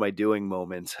 okay, what am I doing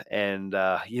moment? And,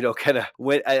 kind of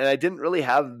went, and I didn't really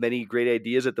have many great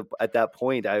ideas at that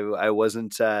point. I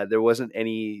there wasn't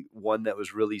any one that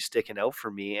was really sticking out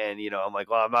for me. And, I'm like,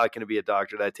 well, I'm not going to be a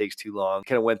doctor. That takes too long.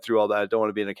 Kind of went through all that. I don't want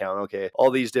to be an accountant. Okay.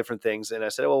 All these different things. And I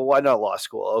said, well, why not law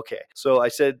school? Okay. So I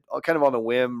said, kind of on a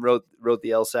whim, wrote the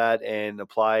LSAT and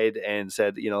applied and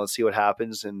said, let's see what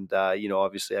happens. And,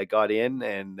 obviously I got in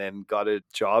and then got a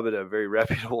job at a very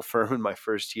reputable firm in my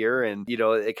first year. And,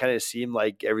 it kind of seemed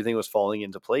like everything was falling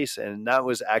into place. And that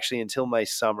was actually until my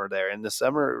summer there. In the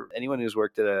summer, anyone who's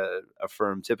worked at a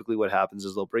firm, typically what happens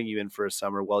is they'll bring you in for a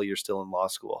summer while you're still in law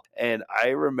school. And I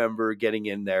remember getting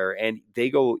in there and they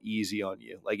go easy on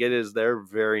you. Like they're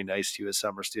very nice to you as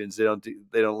summer students. They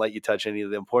don't let you touch any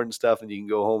of the important stuff and you can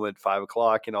go home at 5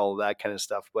 o'clock and all of that kind of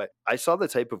stuff. But I saw the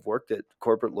type of work that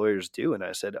corporate lawyers do. And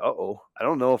I said, I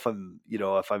don't know if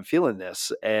I'm feeling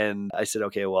this. And I said,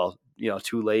 okay, well,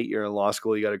 too late. You're in law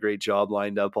school. You got a great job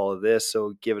lined up, all of this.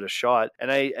 So give it a shot.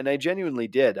 And I genuinely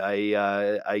did.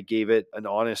 I gave it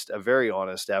a very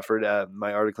honest effort.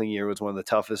 My articling year was one of the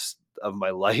toughest of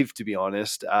my life, to be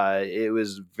honest. It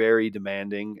was very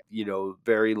demanding,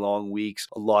 very long weeks,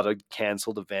 a lot of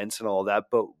canceled events and all of that.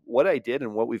 But what I did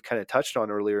and what we've kind of touched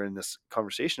on earlier in this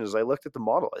conversation is I looked at the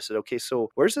model. I said, okay, so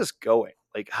where's this going?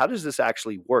 Like, how does this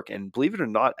actually work? And believe it or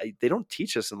not, they don't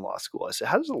teach us in law school. I said,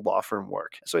 how does a law firm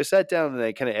work? So I sat down and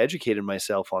I kind of educated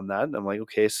myself on that. And I'm like,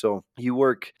 okay, so you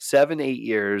work 7-8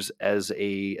 years as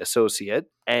a associate.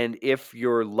 And if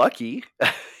you're lucky,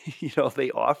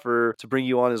 they offer to bring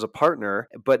you on as a partner,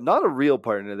 but not a real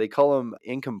partner. They call them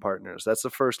income partners. That's the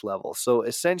first level. So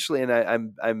essentially,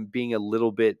 and I'm being a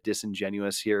little bit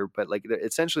disingenuous here, but like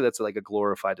essentially that's like a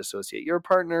glorified associate. You're a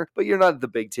partner, but you're not at the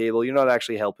big table. You're not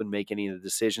actually helping make any of the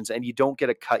decisions, and you don't get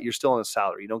a cut. You're still on a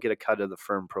salary. You don't get a cut of the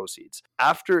firm proceeds.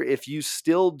 After, if you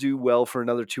still do well for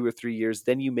another 2 or 3 years,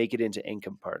 then you make it into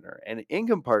income partner. And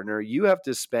income partner, you have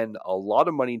to spend a lot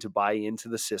of money to buy into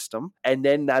the system, and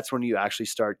then that's when you actually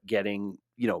start getting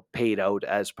paid out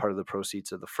as part of the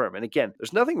proceeds of the firm. And again,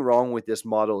 there's nothing wrong with this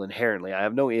model inherently. I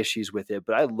have no issues with it,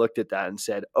 but I looked at that and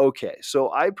said, okay,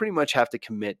 so I pretty much have to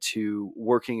commit to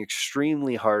working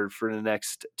extremely hard for the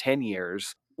next 10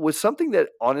 years was something that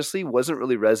honestly wasn't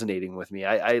really resonating with me.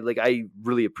 I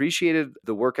really appreciated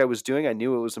the work I was doing. I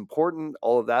knew it was important,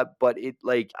 all of that, but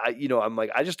I'm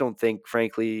like, I just don't think,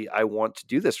 frankly, I want to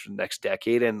do this for the next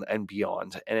decade and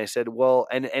beyond. And I said, well,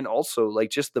 and also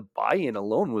like just the buy-in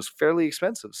alone was fairly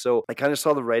expensive. So I kind of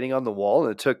saw the writing on the wall,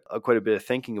 and it took quite a bit of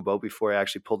thinking about before I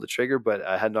actually pulled the trigger, but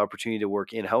I had an opportunity to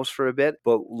work in-house for a bit.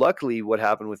 But luckily what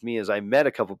happened with me is I met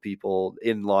a couple people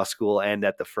in law school and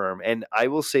at the firm. And I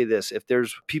will say this, if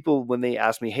there's people, when they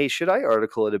ask me, hey, should I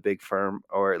article at a big firm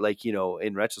or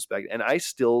in retrospect, and I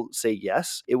still say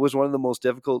yes. It was one of the most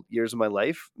difficult years of my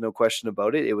life, no question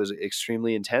about it. It was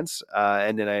extremely intense.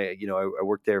 And then I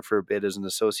worked there for a bit as an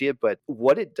associate, but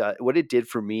what it did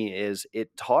for me is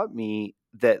it taught me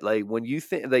that like when you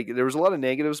think like there was a lot of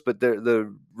negatives, but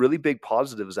the really big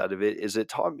positives out of it is it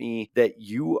taught me that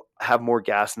you have more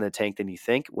gas in the tank than you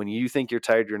think. When you think you're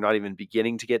tired, you're not even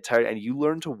beginning to get tired, and you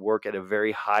learn to work at a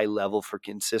very high level for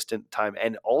consistent time.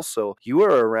 And also you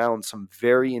are around some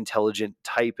very intelligent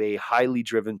type A, highly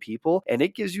driven people, and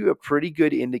it gives you a pretty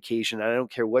good indication. I don't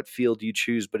care what field you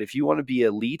choose, but if you want to be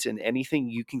elite in anything,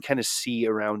 you can kind of see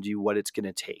around you what it's going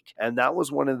to take. And that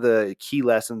was one of the key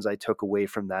lessons I took away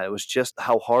from that. It was just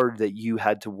how hard that you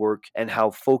had to work and how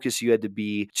focused you had to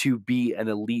be an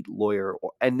elite lawyer.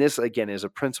 And this, again, is a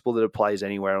principle that applies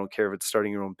anywhere. I don't care if it's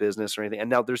starting your own business or anything.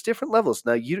 And now there's different levels.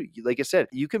 Now, you like I said,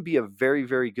 you can be a very,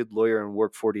 very good lawyer and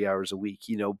work 40 hours a week,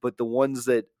 but the ones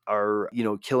that are,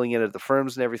 killing it at the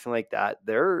firms and everything like that,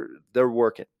 they're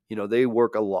working. They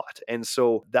work a lot. And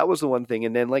so that was the one thing.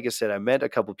 And then, like I said, I met a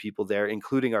couple people there,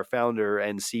 including our founder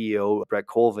and CEO, Brett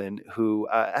Colvin, who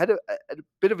had a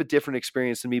bit of a different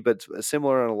experience than me, but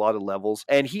similar on a lot of levels.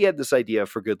 And he had this idea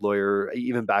for Good Lawyer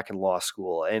even back in law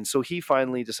school. And so he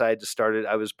finally decided to start it.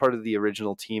 I was part of the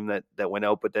original team that went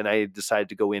out, but then I decided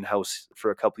to go in-house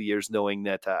for a couple of years, knowing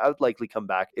that I would likely come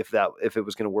back if it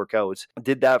was going to work out.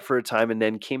 Did that for a time and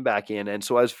then came back in. And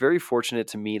so I was very fortunate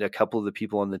to meet a couple of the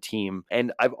people on the team.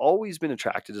 And I've always been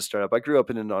attracted to startup. I grew up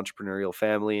in an entrepreneurial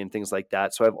family and things like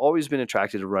that. So I've always been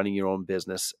attracted to running your own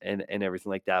business and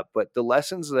everything like that. But the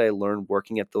lessons that I learned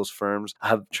working at those firms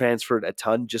have transferred a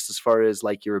ton, just as far as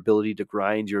like your ability to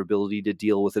grind, your ability to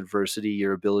deal with adversity,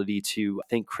 your ability to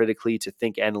think critically, to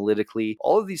think analytically.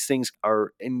 All of these things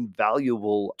are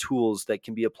invaluable tools that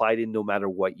can be applied in no matter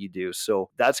what you do.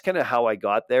 So that's kind of how I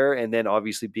got there. And then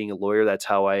obviously being a lawyer, that's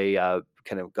how I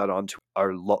kind of got onto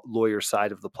our lawyer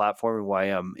side of the platform and why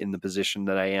I'm in the position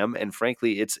that I am. And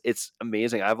frankly, it's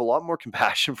amazing. I have a lot more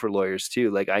compassion for lawyers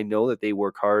too. Like, I know that they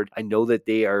work hard. I know that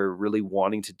they are really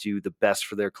wanting to do the best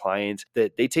for their client,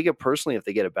 that they take it personally if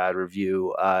they get a bad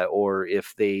review, or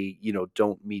if they,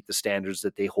 don't meet the standards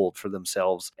that they hold for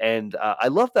themselves. And I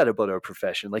love that about our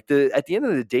profession. Like, at the end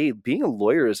of the day, being a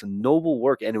lawyer is a noble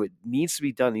work, and it needs to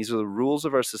be done. These are the rules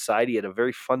of our society at a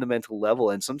very fundamental level.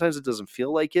 And sometimes it doesn't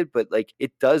feel like it, but like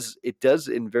it does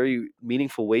in very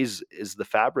meaningful ways is the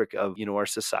fabric of, our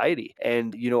society.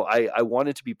 And, I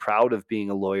wanted to be proud of being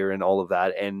a lawyer and all of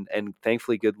that. And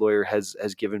thankfully Good Lawyer has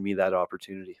given me that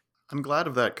opportunity. I'm glad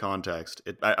of that context.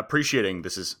 Appreciating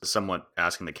this is somewhat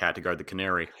asking the cat to guard the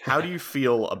canary. How do you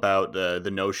feel about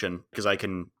the notion, because I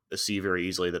can see very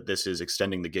easily that this is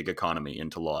extending the gig economy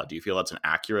into law. Do you feel that's an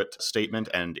accurate statement?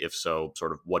 And if so,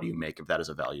 sort of what do you make of that as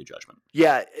a value judgment?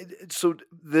 Yeah. So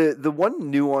the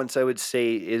one nuance I would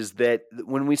say is that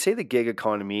when we say the gig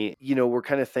economy, we're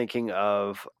kind of thinking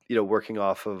of, working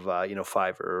off of,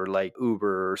 Fiverr or like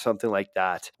Uber or something like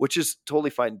that, which is totally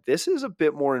fine. This is a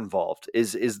bit more involved,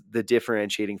 is the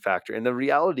differentiating factor. And the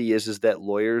reality is that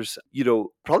lawyers,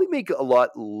 probably make a lot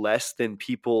less than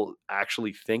people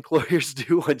actually think lawyers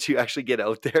do once you actually get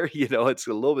out there. It's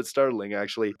a little bit startling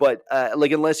actually. But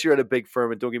like, unless you're at a big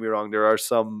firm, and don't get me wrong, there are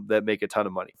some that make a ton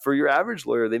of money. For your average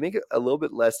lawyer, they make a little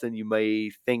bit less than you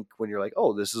may think when you're like,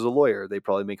 oh, this is a lawyer. They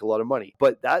probably make a lot of money.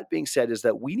 But that being said, is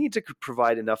that we need to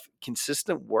provide enough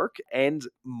consistent work and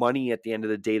money at the end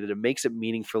of the day that it makes it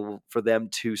meaningful for them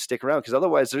to stick around, because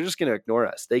otherwise they're just going to ignore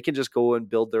us. They can just go and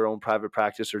build their own private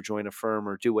practice or join a firm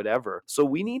or do whatever. So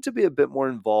we need to be a bit more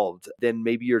involved than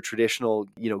maybe your traditional,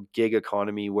 gig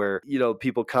economy where,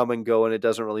 people come and go and it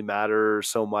doesn't really matter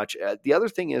so much. The other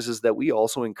thing is that we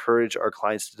also encourage our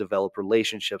clients to develop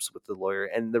relationships with the lawyer.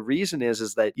 And the reason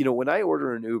is that, when I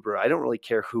order an Uber, I don't really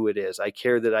care who it is. I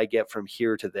care that I get from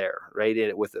here to there, right?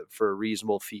 For a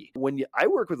reasonable fee. When I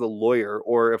work with a lawyer,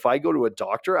 or if I go to a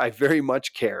doctor, I very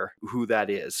much care who that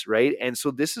is, right? And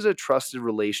so this is a trusted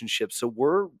relationship. So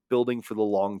we're building for the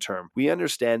long term. We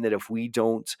understand that if we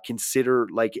don't consider,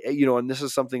 like, and this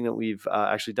is something that we've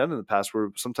actually done in the past, where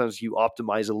sometimes you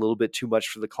optimize a little bit too much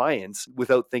for the clients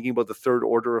without thinking about the third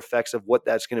order effects of what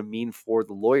that's going to mean for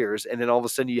the lawyers. And then all of a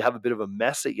sudden you have a bit of a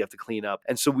mess that you have to clean up.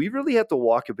 And so we really have to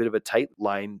walk a bit of a tight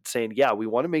line saying, yeah, we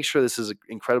want to make sure this is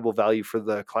incredible value for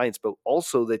the clients, but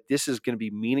also that this is going to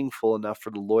be meaningful enough for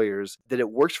the lawyers that it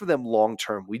works for them long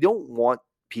term. We don't want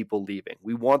people leaving.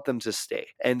 We want them to stay.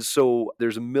 And so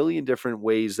there's a million different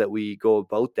ways that we go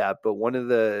about that. But one of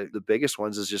the biggest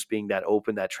ones is just being that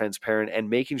open, that transparent, and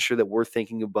making sure that we're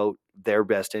thinking about their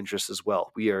best interests as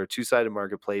well. We are a two-sided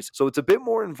marketplace. So it's a bit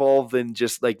more involved than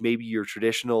just like maybe your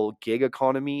traditional gig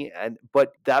economy.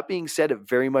 But that being said, it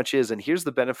very much is. And here's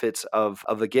the benefits of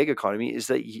the gig economy is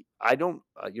that you're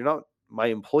not my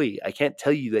employee. I can't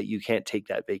tell you that you can't take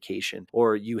that vacation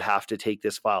or you have to take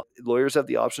this file. Lawyers have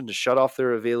the option to shut off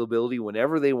their availability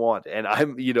whenever they want. And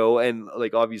and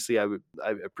like, obviously I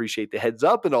appreciate the heads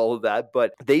up and all of that,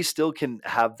 but they still can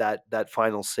have that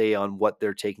final say on what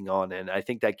they're taking on. And I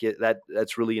think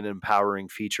that's really an empowering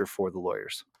feature for the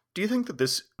lawyers. Do you think that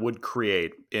this would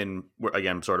create,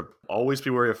 again, sort of always be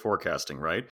wary of forecasting,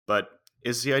 right? But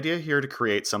is the idea here to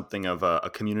create something of a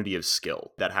community of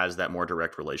skill that has that more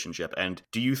direct relationship? And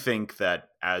do you think that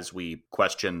as we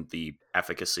question the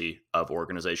efficacy of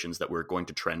organizations, that we're going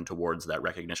to trend towards that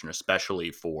recognition, especially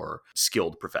for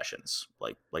skilled professions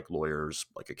like lawyers,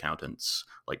 like accountants,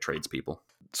 like tradespeople?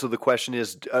 So the question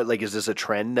is, is this a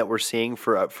trend that we're seeing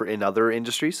for in other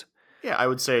industries? Yeah, I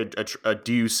would say,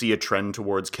 do you see a trend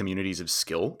towards communities of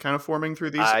skill kind of forming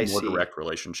through these more direct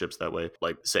relationships that way?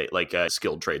 Like, say,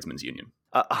 skilled tradesmen's union?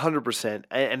 100%.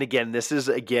 And again, this is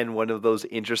one of those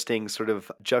interesting sort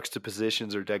of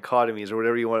juxtapositions or dichotomies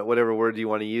or whatever word you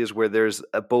want to use, where there's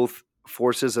both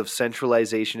forces of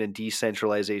centralization and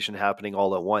decentralization happening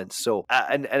all at once. So,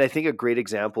 and I think a great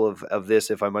example of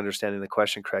this, if I'm understanding the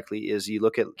question correctly, is you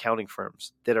look at accounting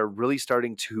firms that are really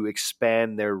starting to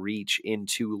expand their reach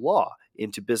into law,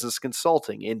 into business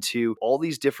consulting, into all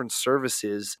these different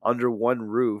services under one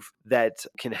roof that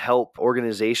can help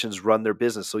organizations run their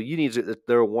business. So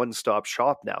they're a one-stop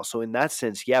shop now. So in that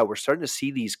sense, yeah, we're starting to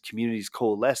see these communities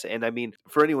coalesce. And I mean,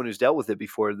 for anyone who's dealt with it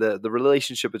before, the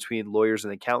relationship between lawyers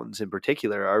and accountants in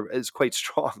particular is quite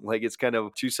strong. Like it's kind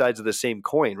of two sides of the same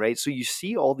coin, right? So you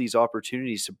see all these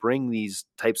opportunities to bring these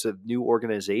types of new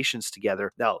organizations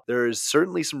together. Now, there is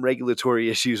certainly some regulatory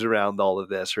issues around all of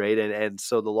this, right? And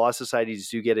so the law societies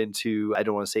do get into, I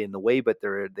don't want to say in the way, but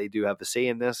they do have a say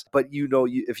in this. But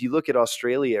if you look at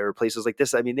Australia or places like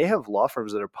this, I mean, they have law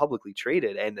firms that are publicly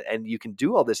traded, and you can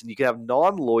do all this, and you can have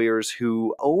non-lawyers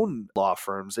who own law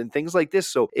firms and things like this.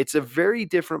 So it's a very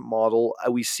different model.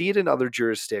 We see it in other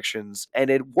jurisdictions, and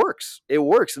it works. It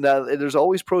works. Now, there's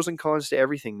always pros and cons to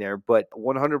everything there, but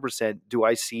 100% do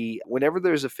I see whenever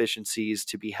there's efficiencies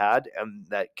to be had and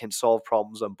that can solve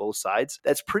problems on both sides,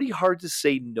 that's pretty hard to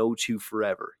say no to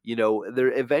forever.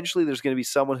 Eventually there's going to be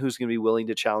someone who's going to be willing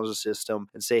to challenge the system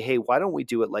and say, hey, why don't we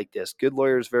do it like this? Good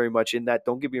Lawyers very much in that.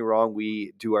 Don't get me wrong.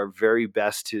 We do our very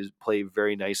best to play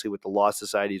very nicely with the law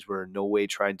societies. We're in no way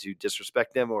trying to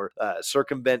disrespect them or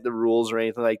circumvent the rules or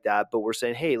anything like that. But we're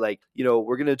saying, hey,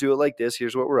 we're going to do it like this.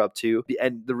 Here's what we're up to.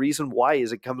 And the reason why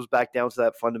is it comes back down to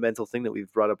that fundamental thing that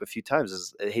we've brought up a few times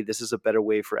is, hey, this is a better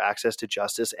way for access to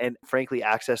justice and frankly,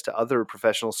 access to other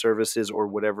professional services or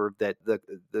whatever that the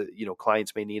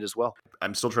clients may need as well.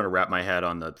 I'm still trying to wrap my head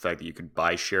on the fact that you could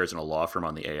buy shares in a law firm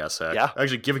on the ASX. Yeah.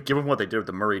 Actually, given what they did with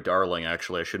the Murray Darling,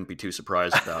 actually, I shouldn't be too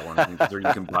surprised at that one.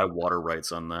 You can buy water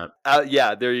rights on that.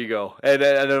 Yeah, there you go. And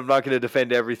I'm not going to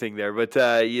defend everything there, but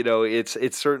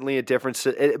it's certainly a difference.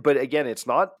 But again, it's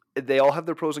not. They all have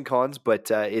their pros and cons,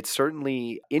 but it's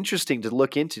certainly interesting to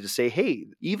look into to say, hey,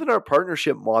 even our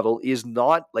partnership model is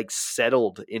not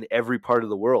settled in every part of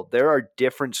the world. There are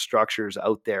different structures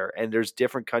out there, and there's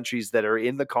different countries that are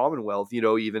in the Commonwealth,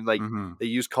 even they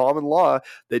use common law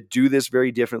that do this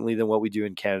very differently than what we do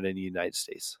in Canada and the United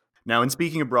States. Now, in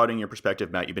speaking of broadening your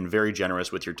perspective, Matt, you've been very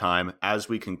generous with your time. As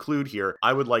we conclude here,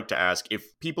 I would like to ask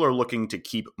if people are looking to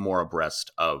keep more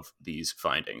abreast of these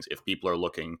findings, if people are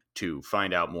looking to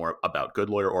find out more about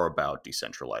Good Lawyer or about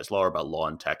decentralized law or about law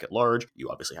and tech at large, you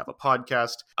obviously have a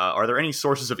podcast. Are there any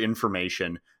sources of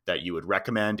information that you would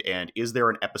recommend? And is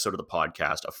there an episode of the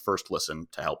podcast, a first listen,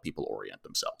 to help people orient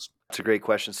themselves? That's a great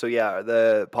question. So yeah,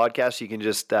 the podcast, you can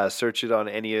just search it on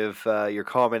any of your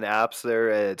common apps there.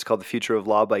 It's called The Future of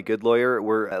Law by Good Lawyer.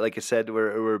 We're, like I said,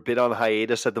 we're a bit on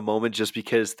hiatus at the moment just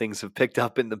because things have picked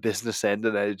up in the business end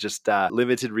and just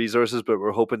limited resources, but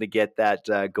we're hoping to get that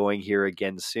going here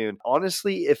again soon.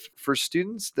 Honestly, if for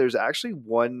students, there's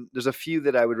a few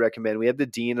that I would recommend. We have the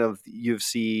Dean of U of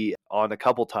C on a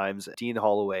couple times, Dean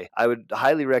Holloway. I would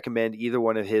highly recommend either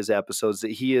one of his episodes.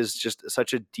 That he is just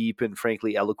such a deep and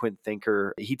frankly eloquent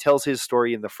thinker. He tells his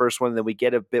story in the first one, and then we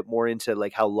get a bit more into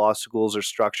how law schools are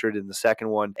structured in the second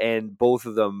one. And both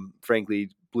of them, frankly,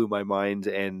 blew my mind,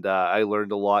 and I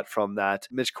learned a lot from that.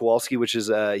 Mitch Kowalski, which is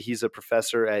he's a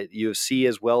professor at U of C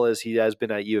as well as he has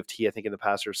been at U of T, I think in the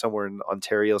past, or somewhere in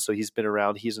Ontario. So he's been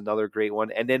around. He's another great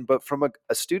one. And then, but from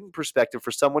a student perspective,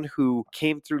 for someone who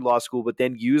came through law school but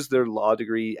then used their law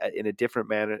degree in a different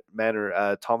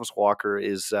manner, Thomas Walker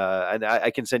is, and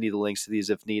I can send you the links to these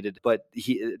if needed. But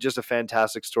he just a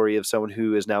fantastic story of someone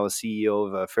who is now a CEO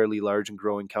of a fairly large and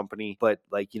growing company, but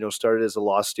started as a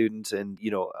law student, and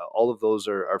all of those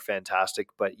are fantastic.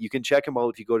 But you can check them out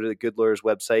if you go to the Good Lawyers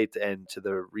website and to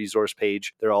the resource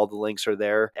page. All the links are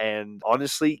there. And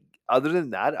honestly, other than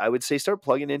that, I would say start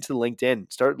plugging into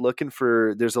LinkedIn. Start looking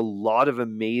there's a lot of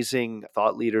amazing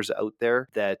thought leaders out there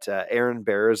that Aaron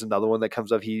Bear is another one that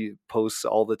comes up. He posts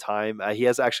all the time. He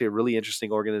has actually a really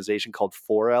interesting organization called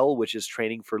 4L, which is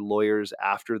training for lawyers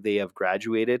after they have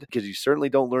graduated, because you certainly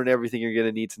don't learn everything you're going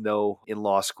to need to know in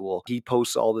law school. He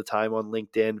posts all the time on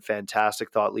LinkedIn.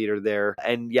 Fantastic thought leader there.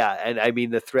 And yeah, and I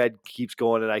mean, the thread keeps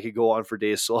going and I could go on for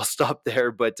days, so I'll stop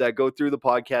there. But go through the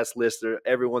podcast list.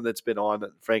 Everyone that's been on,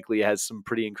 frankly, has some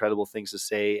pretty incredible things to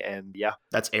say. And yeah.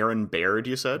 That's Aaron Baird,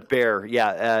 you said? Bear,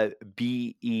 yeah.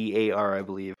 Bear, I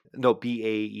believe. No,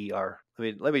 Baer.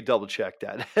 Let me double check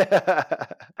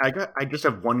that. I just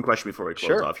have one question before we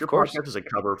close off. Your podcast is a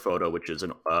cover photo, which is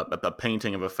a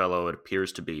painting of a fellow. It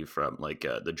appears to be from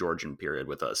the Georgian period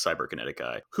with a cyberkinetic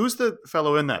eye. Who's the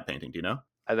fellow in that painting? Do you know?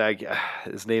 And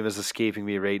his name is escaping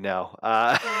me right now.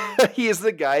 He is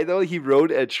the guy, though. He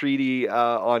wrote a treaty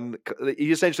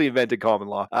he essentially invented common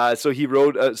law. So he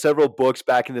wrote several books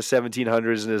back in the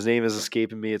 1700s, and his name is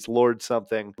escaping me. It's Lord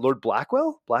something. Lord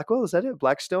Blackwell? Blackwell? Is that it?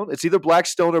 Blackstone? It's either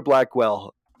Blackstone or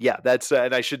Blackwell. Yeah, that's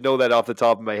and I should know that off the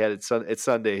top of my head. It's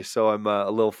Sunday, so I'm a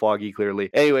little foggy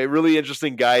clearly. Anyway, really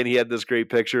interesting guy, and he had this great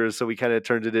picture, so we kind of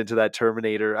turned it into that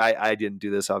Terminator. I didn't do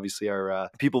this, obviously. Our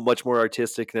people much more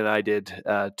artistic than I did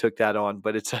took that on,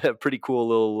 but it's a pretty cool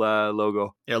little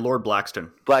logo. Yeah, Lord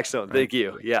Blackstone. Blackstone, Right. thank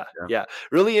you. Yeah.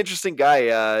 Really interesting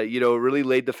guy. Really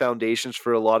laid the foundations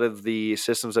for a lot of the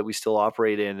systems that we still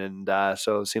operate in, and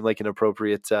so it seemed like an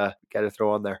appropriate guy to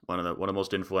throw on there. One of the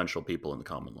most influential people in the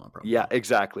common law, probably. Yeah,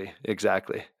 exactly.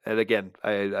 And again,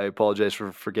 I apologize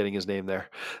for forgetting his name there.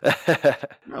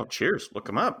 No, cheers. Look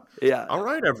him up. Yeah. All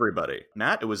right, everybody.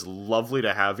 Nat, it was lovely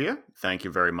to have you. Thank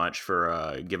you very much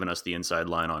for giving us the inside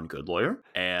line on Good Lawyer,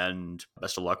 and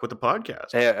best of luck with the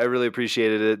podcast. Hey, I really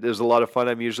appreciated it. There's a lot of fun.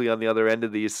 I'm usually on the other end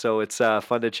of these, so it's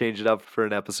fun to change it up for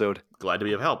an episode. Glad to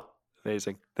be of help.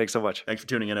 Amazing. Thanks so much. Thanks for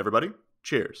tuning in, everybody.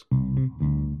 Cheers.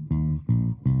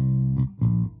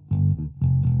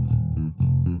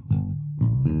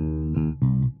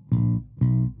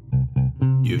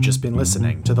 You've just been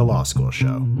listening to The Law School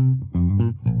Show.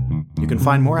 You can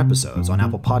find more episodes on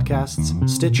Apple Podcasts,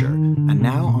 Stitcher, and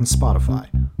now on Spotify,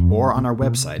 or on our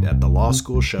website at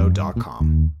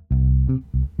thelawschoolshow.com.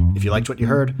 If you liked what you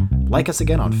heard, like us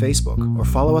again on Facebook or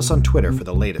follow us on Twitter for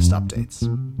the latest updates.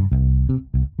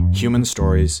 Human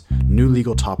stories, new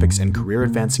legal topics, and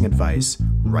career-advancing advice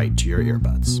right to your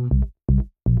earbuds.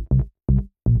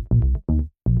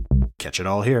 Catch it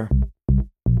all here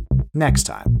next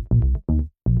time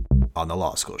on The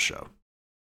Law School Show.